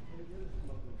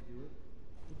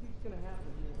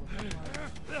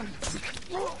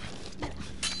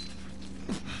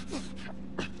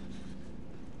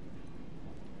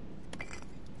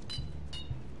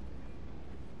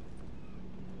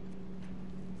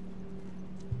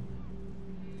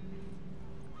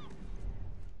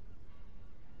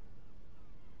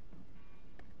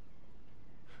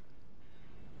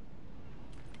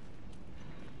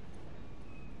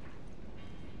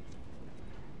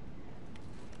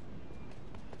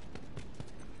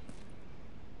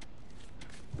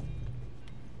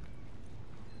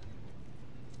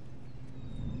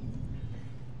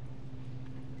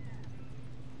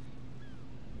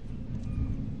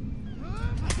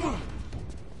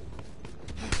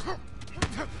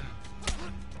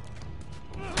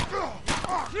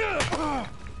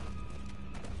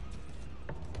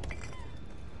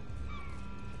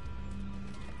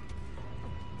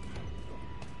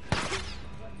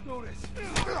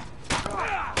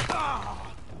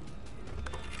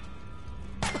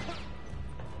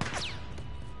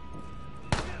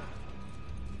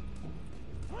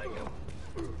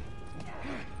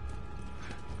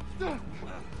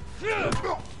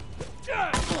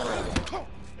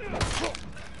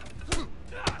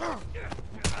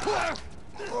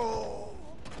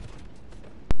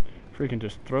 Freaking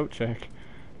just throat check.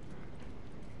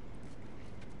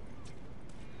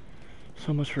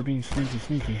 So much for being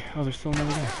sneaky. Oh, there's still another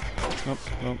guy.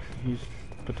 Oh, he's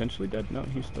potentially dead. No,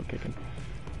 he's still kicking.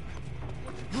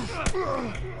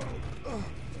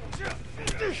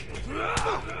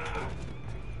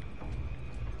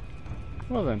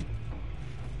 Well then,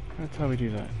 that's how we do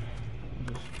that.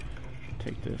 We'll just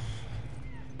take this.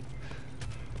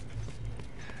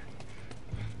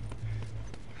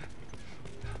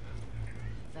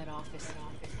 That office.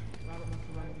 Robert must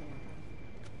have run in there.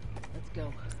 Let's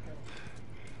go.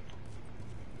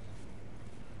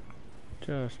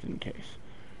 Just in case.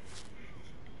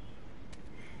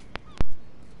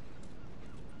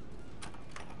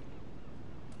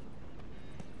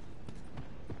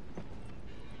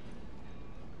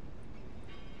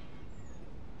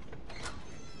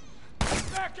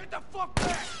 Get the fuck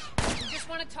back! You just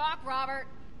want to talk, Robert?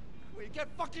 We got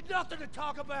fucking nothing to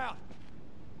talk about!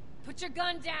 Put your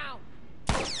gun down!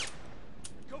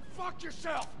 Go fuck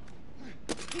yourself!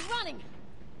 He's running!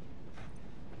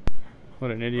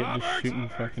 What an idiot, just shooting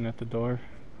fucking at the door.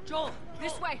 Joel,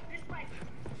 this way!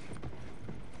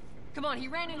 Come on, he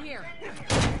ran in here.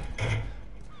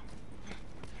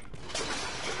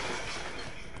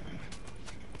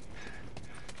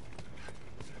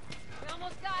 We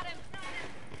almost got him.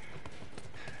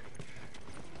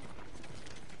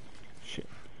 Shit.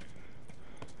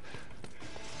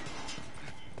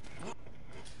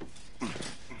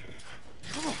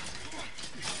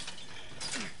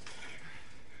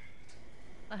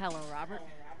 Oh, hello, Robert.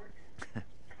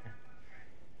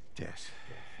 Tess.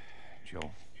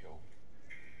 Joel.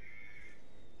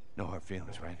 No hard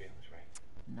feelings, right?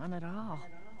 None at all.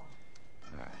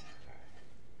 All right.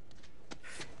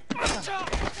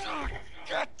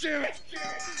 God damn it!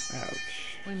 Ouch.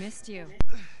 We missed you.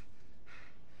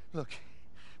 Look,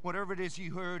 whatever it is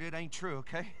you heard, it ain't true,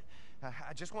 okay?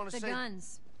 I just want to say... The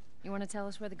guns. You want to tell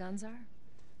us where the guns are?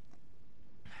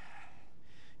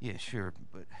 Yeah, sure,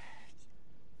 but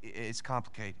it's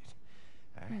complicated.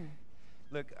 All right?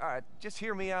 Look, all right, just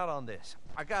hear me out on this.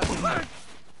 I got...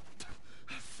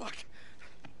 Fuck.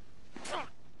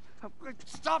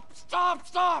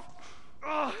 Stop!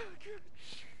 Oh.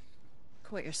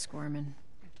 Quit your squirming.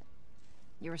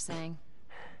 You were saying?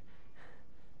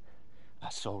 I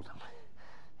sold him.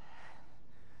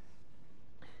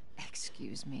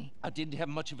 Excuse me. I didn't have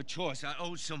much of a choice. I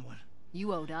owed someone.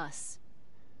 You owed us.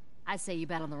 I'd say you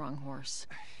bet on the wrong horse.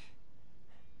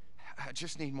 I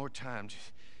just need more time.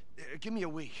 Just, give me a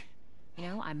week. You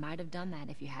know, I might have done that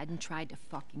if you hadn't tried to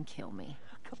fucking kill me.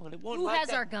 Come on, it won't Who like has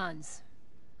that. our guns?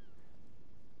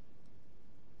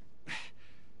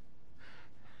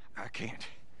 I can't.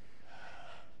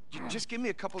 Just give me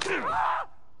a couple days.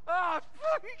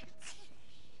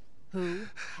 Who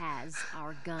has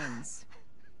our guns?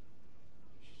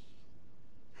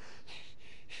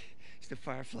 It's the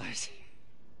Fireflies.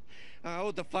 I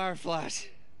owed the Fireflies.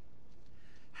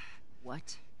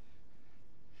 What?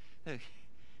 Look,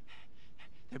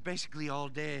 they're basically all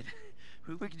dead.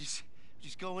 We could just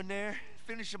go in there,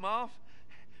 finish them off.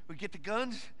 We get the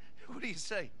guns. What do you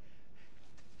say?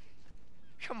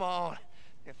 Come on.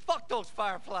 Yeah, fuck those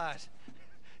Fireflies.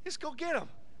 Just go get them.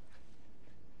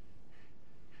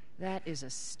 That is a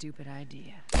stupid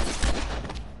idea.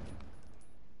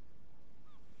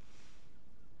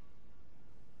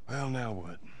 Well, now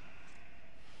what?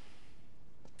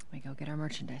 We go get our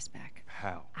merchandise back.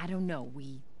 How? I don't know.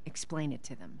 We explain it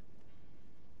to them.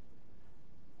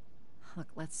 Look,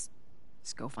 let's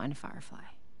go find a Firefly.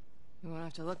 We won't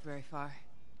have to look very far.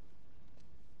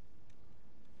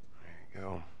 There you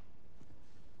go.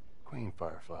 Queen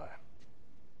Firefly.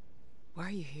 Why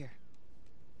are you here?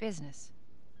 Business.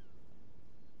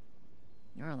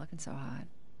 You aren't looking so hot.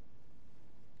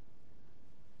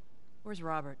 Where's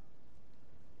Robert?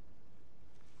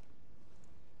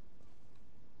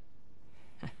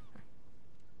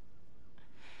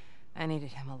 I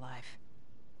needed him alive.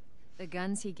 The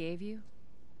guns he gave you,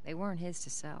 they weren't his to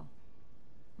sell.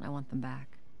 I want them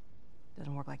back.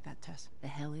 Doesn't work like that, Tess. The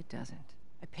hell it doesn't.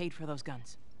 I paid for those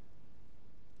guns.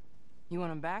 You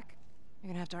want them back?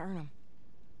 You're gonna have to earn them.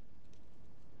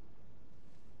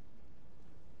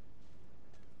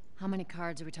 How many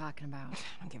cards are we talking about?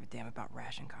 I don't give a damn about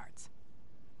ration cards.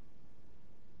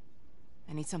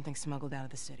 I need something smuggled out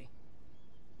of the city.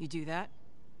 You do that,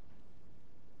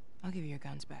 I'll give you your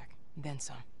guns back, and then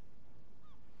some.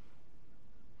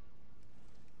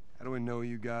 How do we know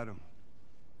you got them?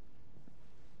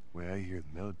 Well, I hear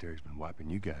the military's been wiping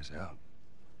you guys out.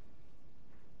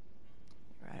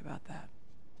 You're right about that.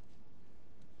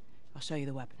 I'll show you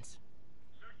the weapons.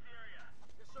 Search the area.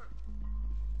 Yes, sir.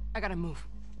 I gotta move.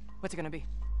 What's it gonna be?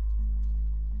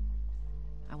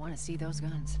 I want to see those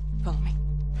guns. Follow me.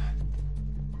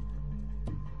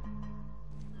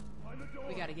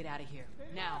 We gotta get out of here.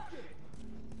 Now.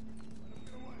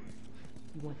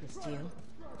 You want this deal?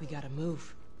 We gotta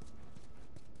move.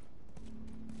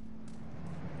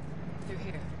 Through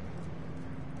here.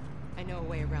 I know a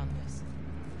way around this.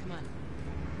 Come on.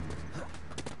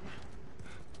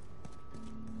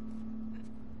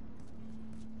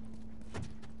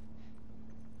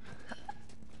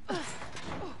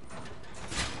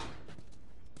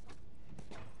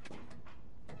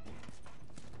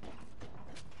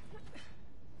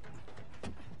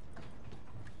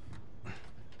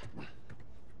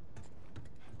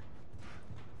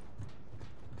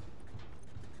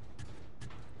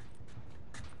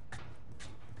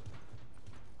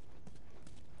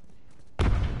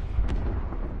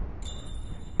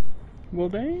 Well,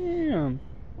 damn.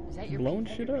 Is that your blowing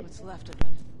people? shit up. What's left of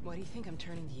them? Why do you think I'm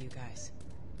turning to you guys?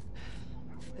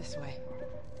 This way.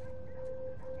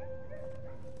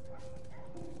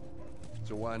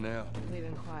 So why now?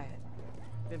 Leaving quiet.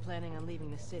 Been planning on leaving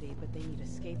the city, but they need a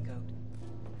scapegoat.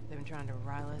 They've been trying to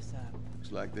rile us up.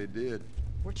 Looks like they did.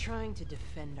 We're trying to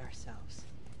defend ourselves.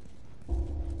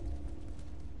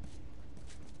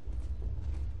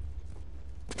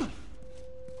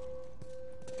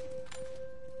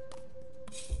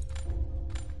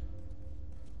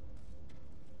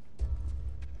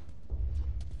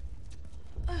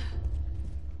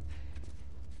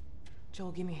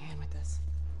 Joel, give me a hand with this.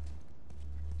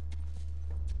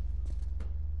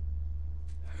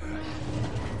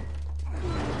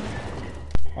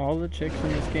 All the chicks in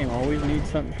this game always need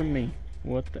something from me.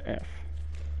 What the F?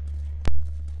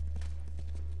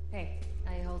 Hey,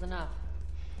 how you holding up?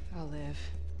 I'll live.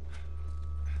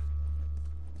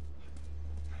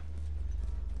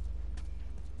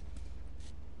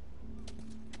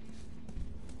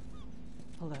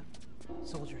 Hold up.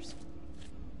 Soldiers.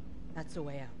 That's the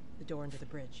way out. The door under the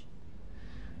bridge.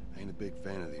 I ain't a big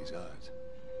fan of these odds.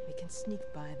 We can sneak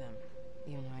by them,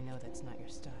 even though I know that's not your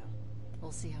style.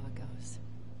 We'll see how it goes.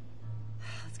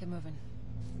 Let's get moving.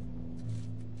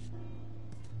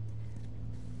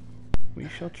 We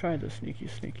shall try the sneaky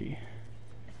sneaky.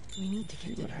 We need to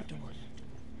get to that door.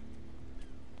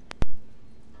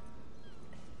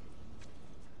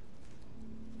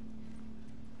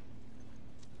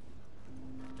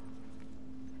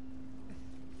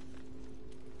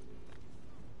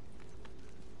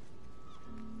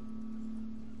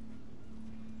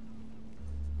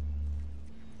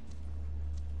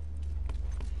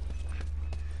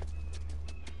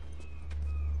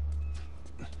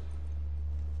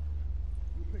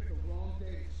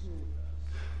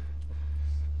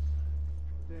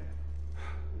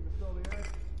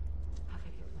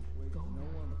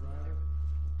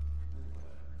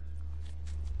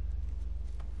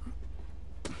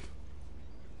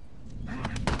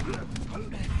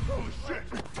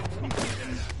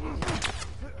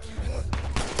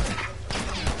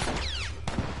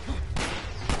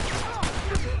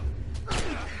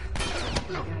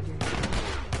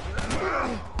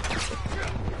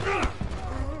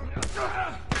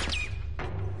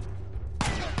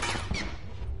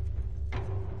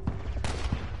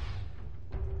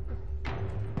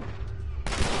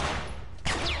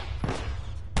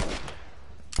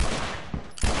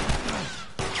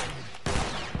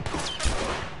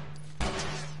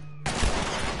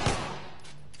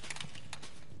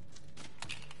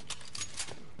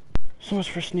 So much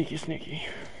for sneaky sneaky.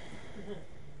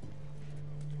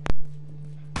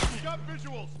 Got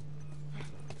visuals.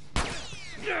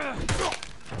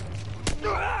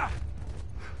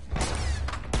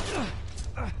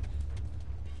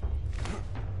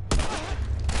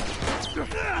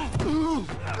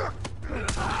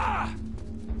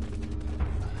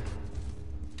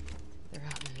 They're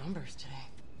out in numbers today.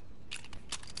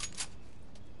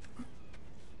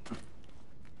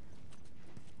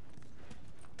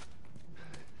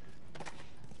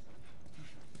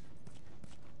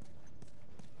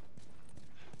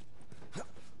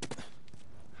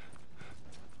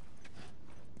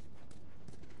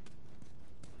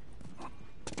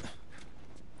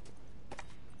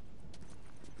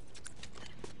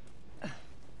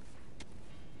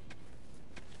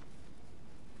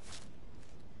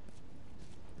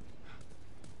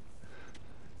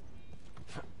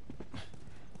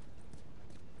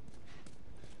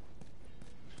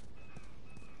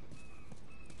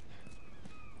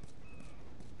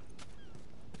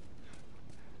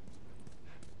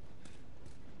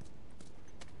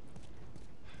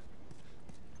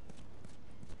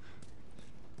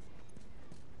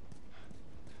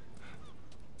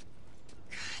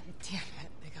 Damn it,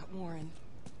 they got Warren.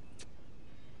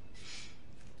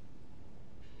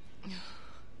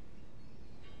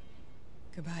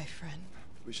 Goodbye, friend.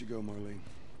 We should go, Marlene.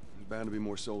 There's bound to be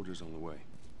more soldiers on the way.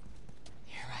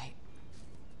 You're right.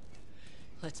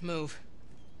 Let's move.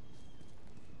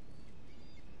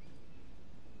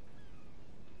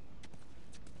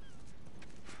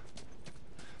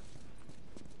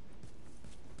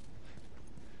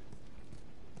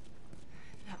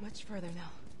 Not much further now.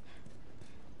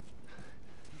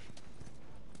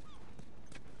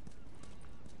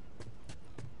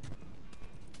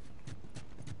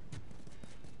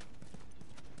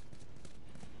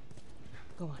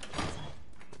 Go on, inside.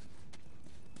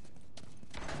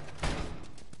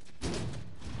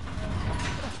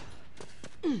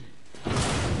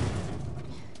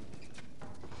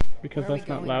 Because that's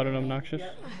not loud and obnoxious.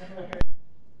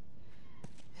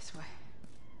 This way.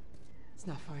 It's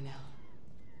not far now.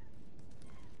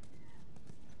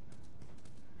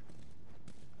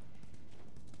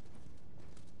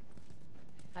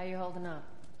 How you holding up?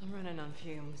 I'm running on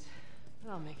fumes,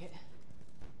 but I'll make it.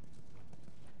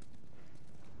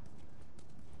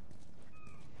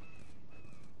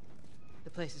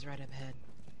 place is right up ahead.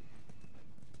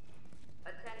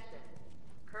 Attention.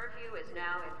 Curfew is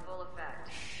now in full effect.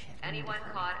 Anyone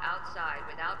caught outside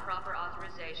without proper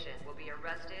authorization will be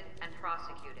arrested and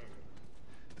prosecuted.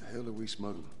 The hell are we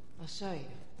smuggling? I'll show you.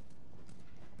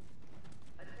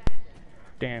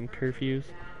 Damn curfews.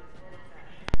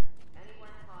 Anyone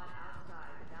caught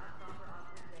outside without proper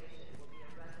authorization will be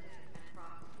arrested and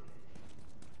prosecuted.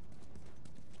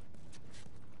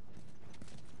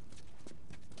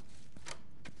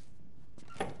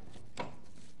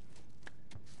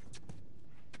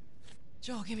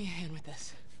 Joel, give me a hand with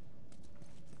this.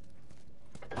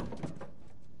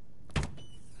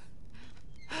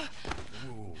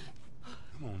 Whoa.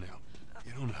 Come on now.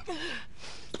 Get on up.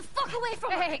 The fuck away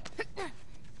from her! Hey!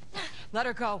 Let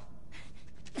her go.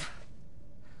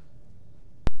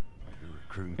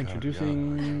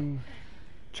 Introducing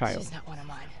Child. She's not one of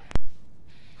mine.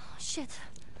 Oh, shit.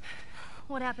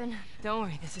 What happened? Don't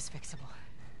worry, this is fixable.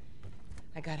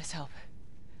 I got his help.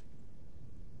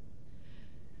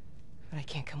 But I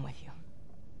can't come with you.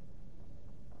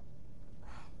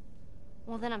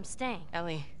 Well, then I'm staying.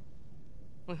 Ellie,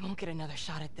 we won't get another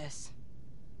shot at this.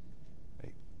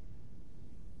 Hey,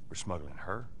 we're smuggling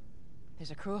her? There's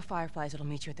a crew of Fireflies that'll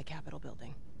meet you at the Capitol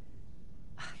building.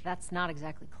 That's not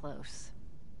exactly close.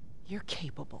 You're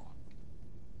capable.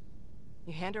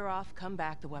 You hand her off, come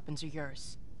back, the weapons are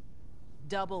yours.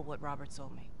 Double what Robert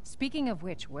sold me. Speaking of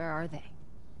which, where are they?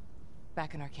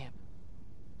 Back in our camp.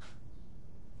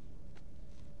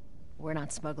 We're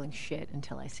not smuggling shit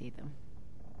until I see them.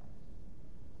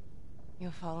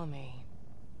 You'll follow me.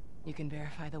 You can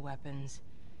verify the weapons.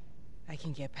 I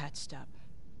can get patched up.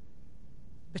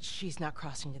 But she's not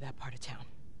crossing to that part of town.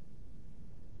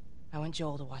 I want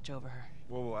Joel to watch over her.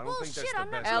 Whoa, I don't think that's shit, the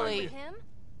I'm not best going idea.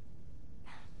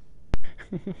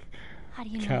 with him. How do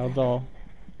you know Child's that? all I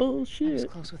was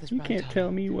bullshit. close with his You brother, can't Tommy.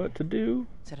 tell me what to do.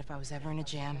 Said if I was ever in a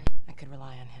jam, I could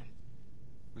rely on him.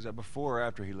 Was that before or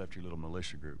after he left your little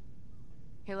militia group?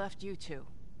 He left you too.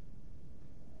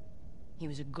 He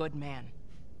was a good man.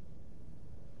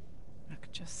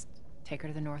 Look, just take her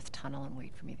to the North Tunnel and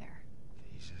wait for me there.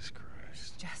 Jesus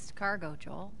Christ. Just cargo,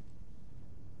 Joel.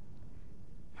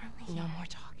 No more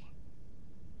talking.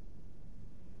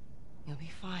 You'll be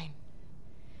fine.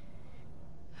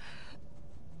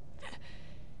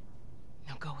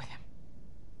 Now go with him.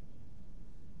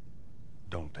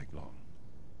 Don't take long.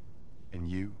 And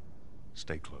you,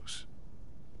 stay close.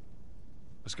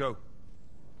 Let's go.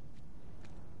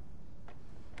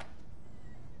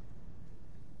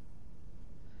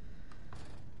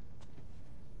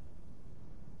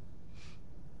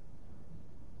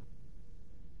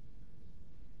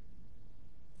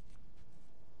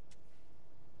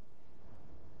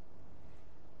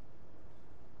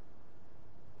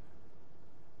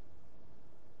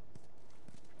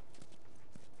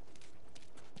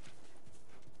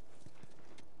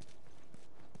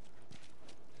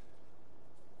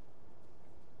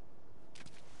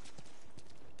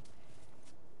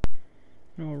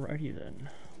 Alrighty then.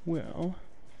 Well,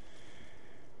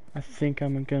 I think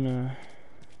I'm gonna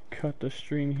cut the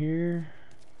stream here,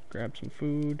 grab some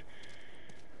food,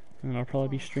 and I'll probably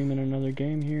be streaming another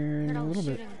game here in a little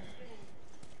bit.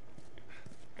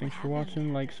 Thanks for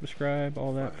watching, like, subscribe,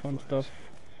 all that fun stuff.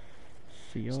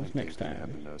 See y'all next time.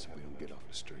 Happen to us if we don't get off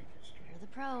the street. You're the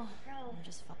pro. I'm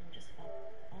just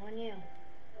on you.